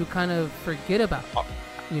you kind of forget about,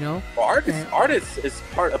 you know? Art is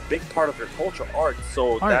a big part of their culture,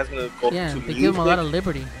 so that's going to go to music. They give them a lot of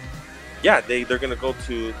liberty. Yeah, they're going to go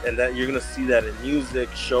to, and that you're going to see that in music,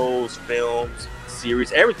 shows, films,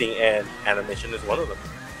 series, everything, and animation is one of them.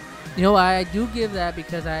 You know, I do give that,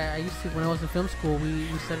 because I used to, when I was in film school, we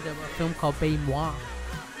studied a film called Baignoire.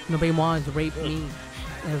 You know, Baignoire is Rape Me.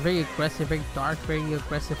 And a very aggressive, very dark, very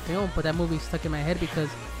aggressive film. But that movie stuck in my head because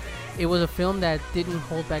it was a film that didn't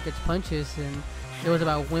hold back its punches. And it was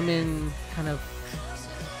about women kind of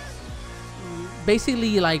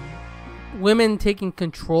basically like women taking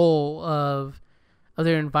control of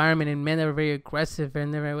their environment, and men that were very aggressive,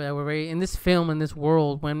 and that were very, in this film, in this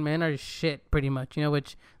world, when men are shit pretty much, you know,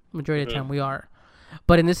 which majority of the time we are.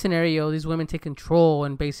 But in this scenario, these women take control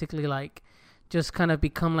and basically like just kind of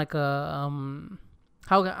become like a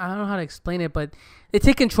I don't know how to explain it, but they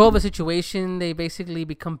take control of a situation. They basically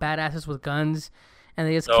become badasses with guns, and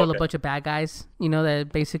they just kill a bunch of bad guys, you know,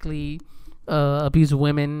 that basically abuse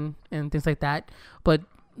women and things like that. But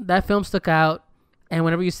that film stuck out, and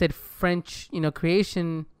whenever you said French, you know,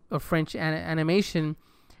 creation or French animation,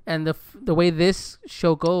 and the way this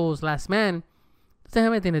show goes, Last Man, doesn't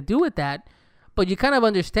have anything to do with that, but you kind of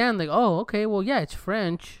understand, like, oh, okay, well, yeah, it's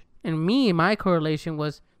French, and my correlation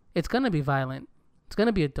was, it's gonna be violent. It's going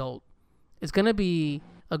to be adult. It's going to be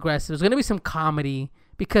aggressive. There's going to be some comedy,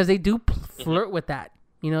 because they do flirt with that.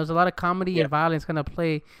 You know, there's a lot of comedy and violence going to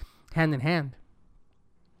play hand in hand.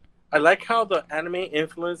 I like how the anime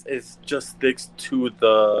influence sticks to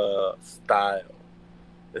the style.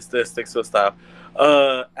 It still sticks to the style.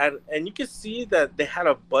 And you can see that they had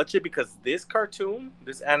a budget, because this cartoon,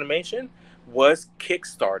 this animation, was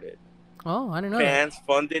kickstarted. Oh, I didn't know.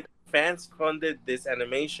 Fans funded this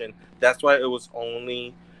animation. That's why it was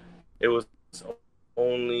only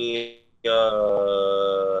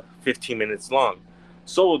 15 minutes long.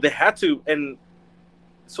 So they had to, and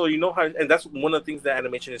so you know how, and that's one of the things that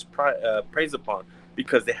animation is praised upon,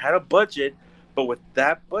 because they had a budget, but with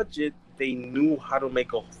that budget, they knew how to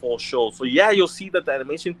make a full show. So yeah, you'll see that the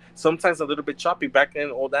animation sometimes a little bit choppy back in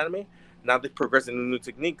old anime. Now they progress into new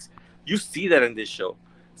techniques. You see that in this show.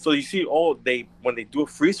 So you see, when they do a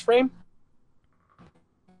freeze frame,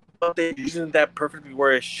 they're using that perfectly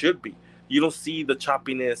where it should be. You don't see the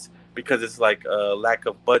choppiness, because it's like a lack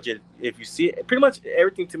of budget. If you see it, pretty much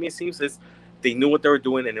everything to me seems is they knew what they were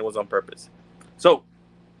doing, and it was on purpose. So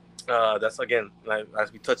that's, again, like,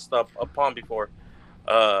 as we touched upon before,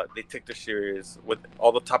 they take their series with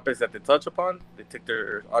all the topics that they touch upon. They take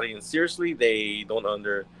their audience seriously. They don't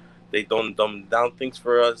dumb down things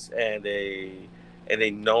for us, and they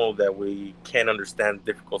know that we can understand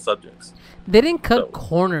difficult subjects. They didn't cut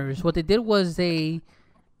corners. What they did was they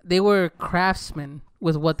were craftsmen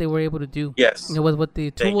with what they were able to do. Yes. You know, with what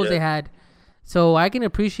the tools they had. So I can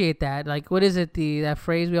appreciate that. Like, what is it? that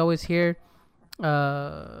phrase we always hear?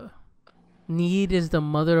 Need is the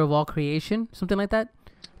mother of all creation. Something like that.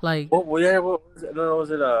 Like. What was it? No,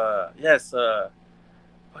 was it? Yes. But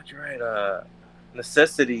you're right.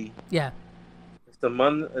 Necessity. Yeah. It's the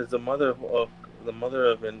mother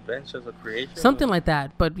of inventions of creation. Something like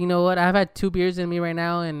that. But you know what? I've had 2 beers in me right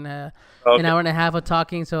now, and an hour and a half of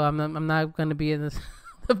talking. So I'm not going to be in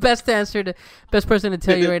the best person to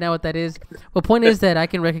tell you right now what that is. But point is that I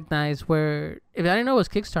can recognize where, if I didn't know it was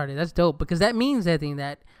Kickstarted, that's dope, because that means, I think,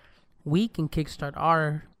 that we can kickstart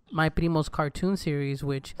our My Primo's cartoon series,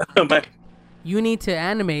 which you need to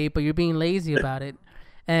animate, but you're being lazy about it.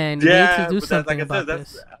 And you need to do something about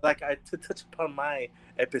this. Like, to touch upon my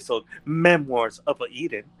episode, Memoirs of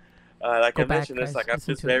Eden. Like I mentioned, it's like I'm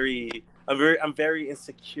very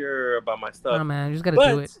insecure about my stuff. Oh man, you just gotta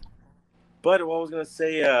do it. But what I was gonna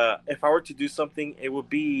say, if I were to do something, it would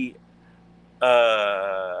be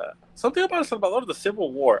something about El Salvador, the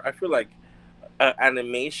Civil War. I feel like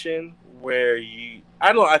animation where I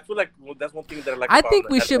don't know. I feel like that's one thing that I like. I think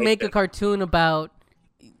we should make a cartoon about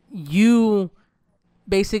you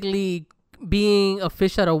basically being a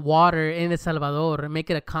fish out of water in El Salvador and make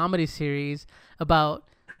it a comedy series about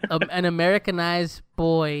an Americanized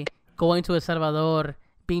boy going to El Salvador,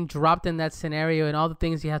 being dropped in that scenario and all the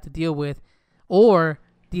things you have to deal with, or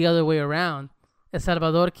the other way around. A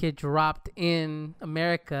Salvador kid dropped in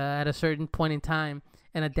America at a certain point in time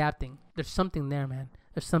and adapting. There's something there, man.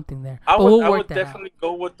 There's something there. I would definitely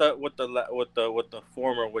go with the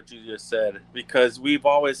former, what you just said, because we've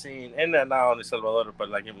always seen, and not only Salvador, but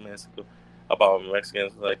like in Mexico, about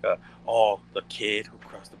Mexicans, like the kid who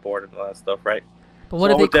crossed the border and all that stuff, right? But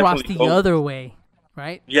what if they cross the other way,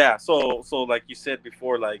 right? Yeah. So like you said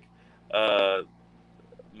before, like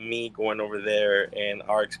me going over there and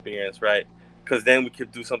our experience, right? Because then we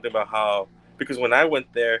could do something about because when I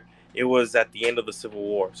went there, it was at the end of the Civil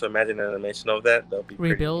War. So imagine an animation of that. That would be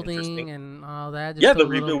rebuilding and all that. Yeah, the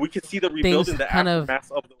rebuild. We could see the rebuilding, the aftermath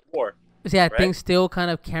of the war. Yeah, right? Things still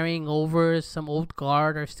kind of carrying over. Some old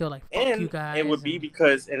guard are still like, fuck you guys. It would be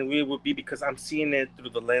because I'm seeing it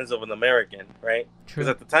through the lens of an American, right? Because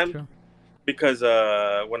at the time, because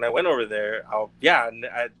when I went over there,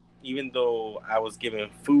 even though I was given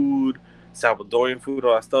food, Salvadorian food,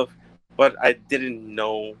 all that stuff, but I didn't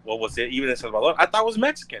know what was it. Even in Salvador, I thought it was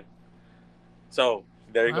Mexican. So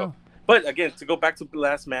there you go. But again, to go back to The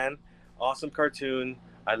Last Man, awesome cartoon.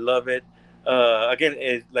 I love it.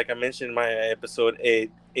 Again, like I mentioned in my episode,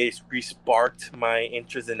 it re-sparked my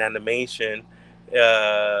interest in animation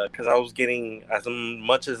because I was getting, as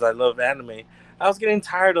much as I love anime, I was getting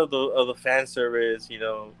tired of the fan service.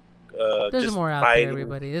 There's just more out fighting. there,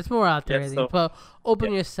 everybody. There's more out there. But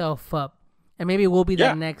open yourself up, and maybe we'll be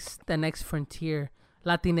the next frontier.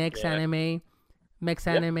 Latinx anime, Mex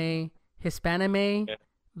anime, Hispanime,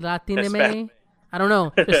 Latinime. I don't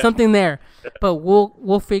know. There's something there, but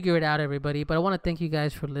we'll figure it out, everybody. But I want to thank you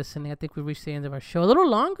guys for listening. I think we reached the end of our show. A little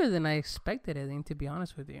longer than I expected, I think, to be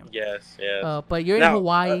honest with you. Yes. But you're in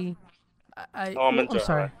Hawaii. I'm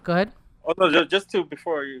sorry. Go ahead. Oh no, just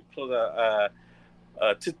before you close out,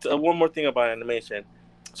 one more thing about animation.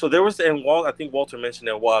 So there was, I think Walter mentioned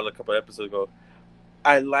it a couple of episodes ago.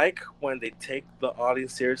 I like when they take the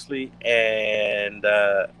audience seriously, and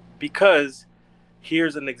because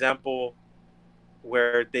here's an example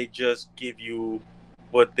where they just give you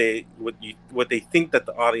what they think that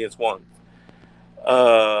the audience wants.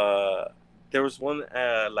 There was one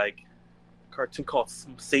cartoon called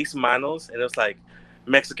Seis Manos, and it was like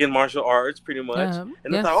Mexican martial arts, pretty much.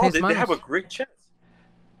 And I thought, they have a great chance.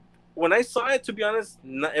 When I saw it, to be honest,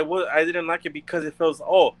 I didn't like it because it feels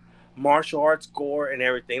martial arts, gore, and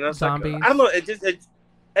everything. And I was Zombies. like, I don't know. I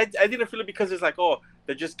didn't feel it because it's like,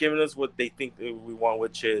 they're just giving us what they think we want,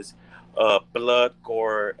 which is blood,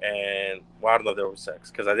 gore, and I don't know if there was sex.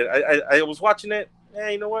 Because I was watching it.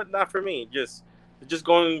 You know what? Not for me. Just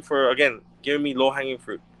going for, again, giving me low hanging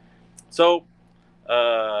fruit. So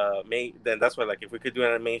then that's why, like, if we could do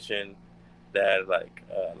animation that like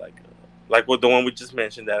with the one we just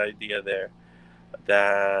mentioned, that idea there,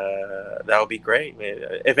 that would be great, man.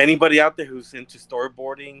 If anybody out there who's into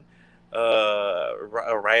storyboarding, a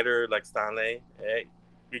writer like Stanley,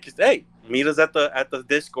 meet us at the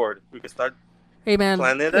Discord. We can start. Hey man,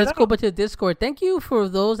 let's go back to the Discord. Thank you for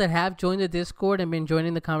those that have joined the Discord and been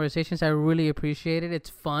joining the conversations. I really appreciate it. It's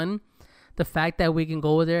fun. The fact that we can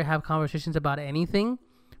go there, have conversations about anything.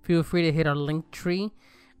 Feel free to hit our link tree,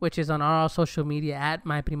 which is on our social media at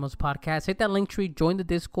My Primos Podcast. Hit that link tree, join the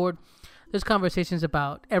Discord. There's conversations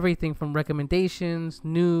about everything from recommendations,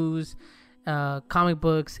 news, comic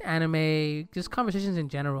books, anime, just conversations in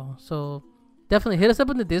general. So definitely hit us up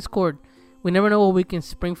in the Discord. We never know what we can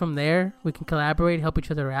spring from there. We can collaborate, help each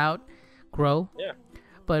other out, grow. Yeah.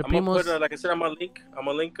 But I'm gonna put, like I said, I'm gonna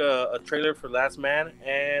link a trailer for Last Man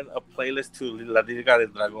and a playlist to La Liga del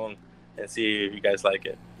Dragón and see if you guys like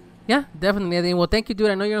it. Yeah, definitely. Well, thank you, dude.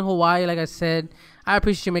 I know you're in Hawaii, like I said. I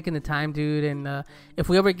appreciate you making the time, dude. And if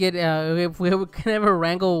we ever can ever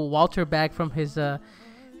wrangle Walter back from his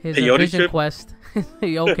Vision Quest,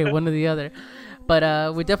 okay, one or the other.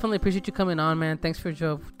 But we definitely appreciate you coming on, man. Thanks for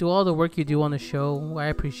do all the work you do on the show. I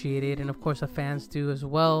appreciate it, and of course the fans do as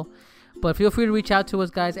well. But feel free to reach out to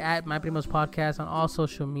us, guys, at My Primos Podcast on all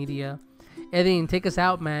social media. Edwin, take us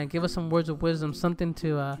out, man. Give us some words of wisdom, something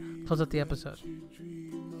to close out the episode.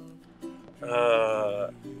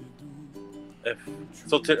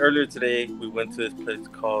 Earlier today we went to this place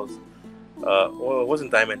called Well, it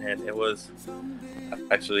wasn't Diamond Hand. It was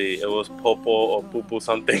Popo or Poopoo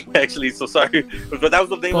something. Actually, so sorry, but that was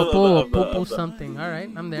the name Popo, of the Popo something. All right,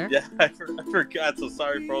 I'm there. Yeah, I forgot. So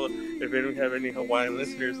sorry for all if we don't have any Hawaiian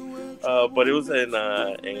listeners. But it was in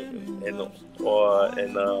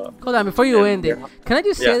Hold on, before you end it, can I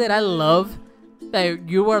just say that I love that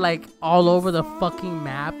you were like all over the fucking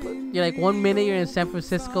map. You're like 1 minute you're in San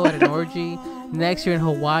Francisco at an orgy, next you're in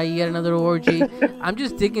Hawaii at another orgy. I'm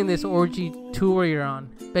just digging this orgy tour you're on.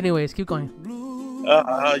 But anyways, keep going. But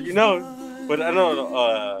I don't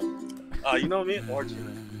know. You know me, orgy.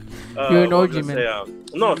 You're an orgy man.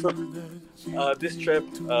 This trip,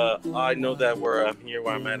 I know that where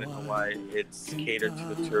I'm at in Hawaii, it's catered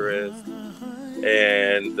to the tourists,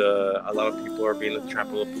 and a lot of people are being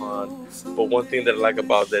trampled upon. But one thing that I like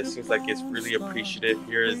about this, seems like it's really appreciative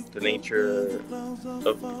here, is the nature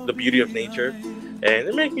of the beauty of nature, and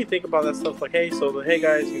it makes me think about that stuff. Like, hey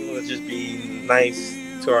guys, let's just be nice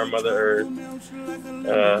to our Mother Earth.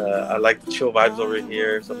 I like the chill vibes over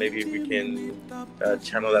here, so maybe we can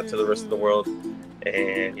channel that to the rest of the world.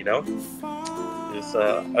 And just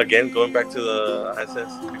again going back to the I said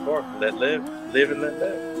before, live and let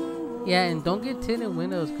live. Yeah, and don't get tinted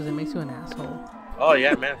windows because it makes you an asshole. Oh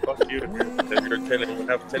yeah, man, fuck you. If you're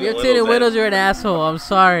tinted windows, you're an asshole. I'm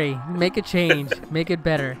sorry. Make a change. Make it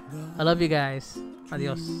better. I love you guys.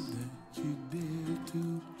 Adios. Yeah.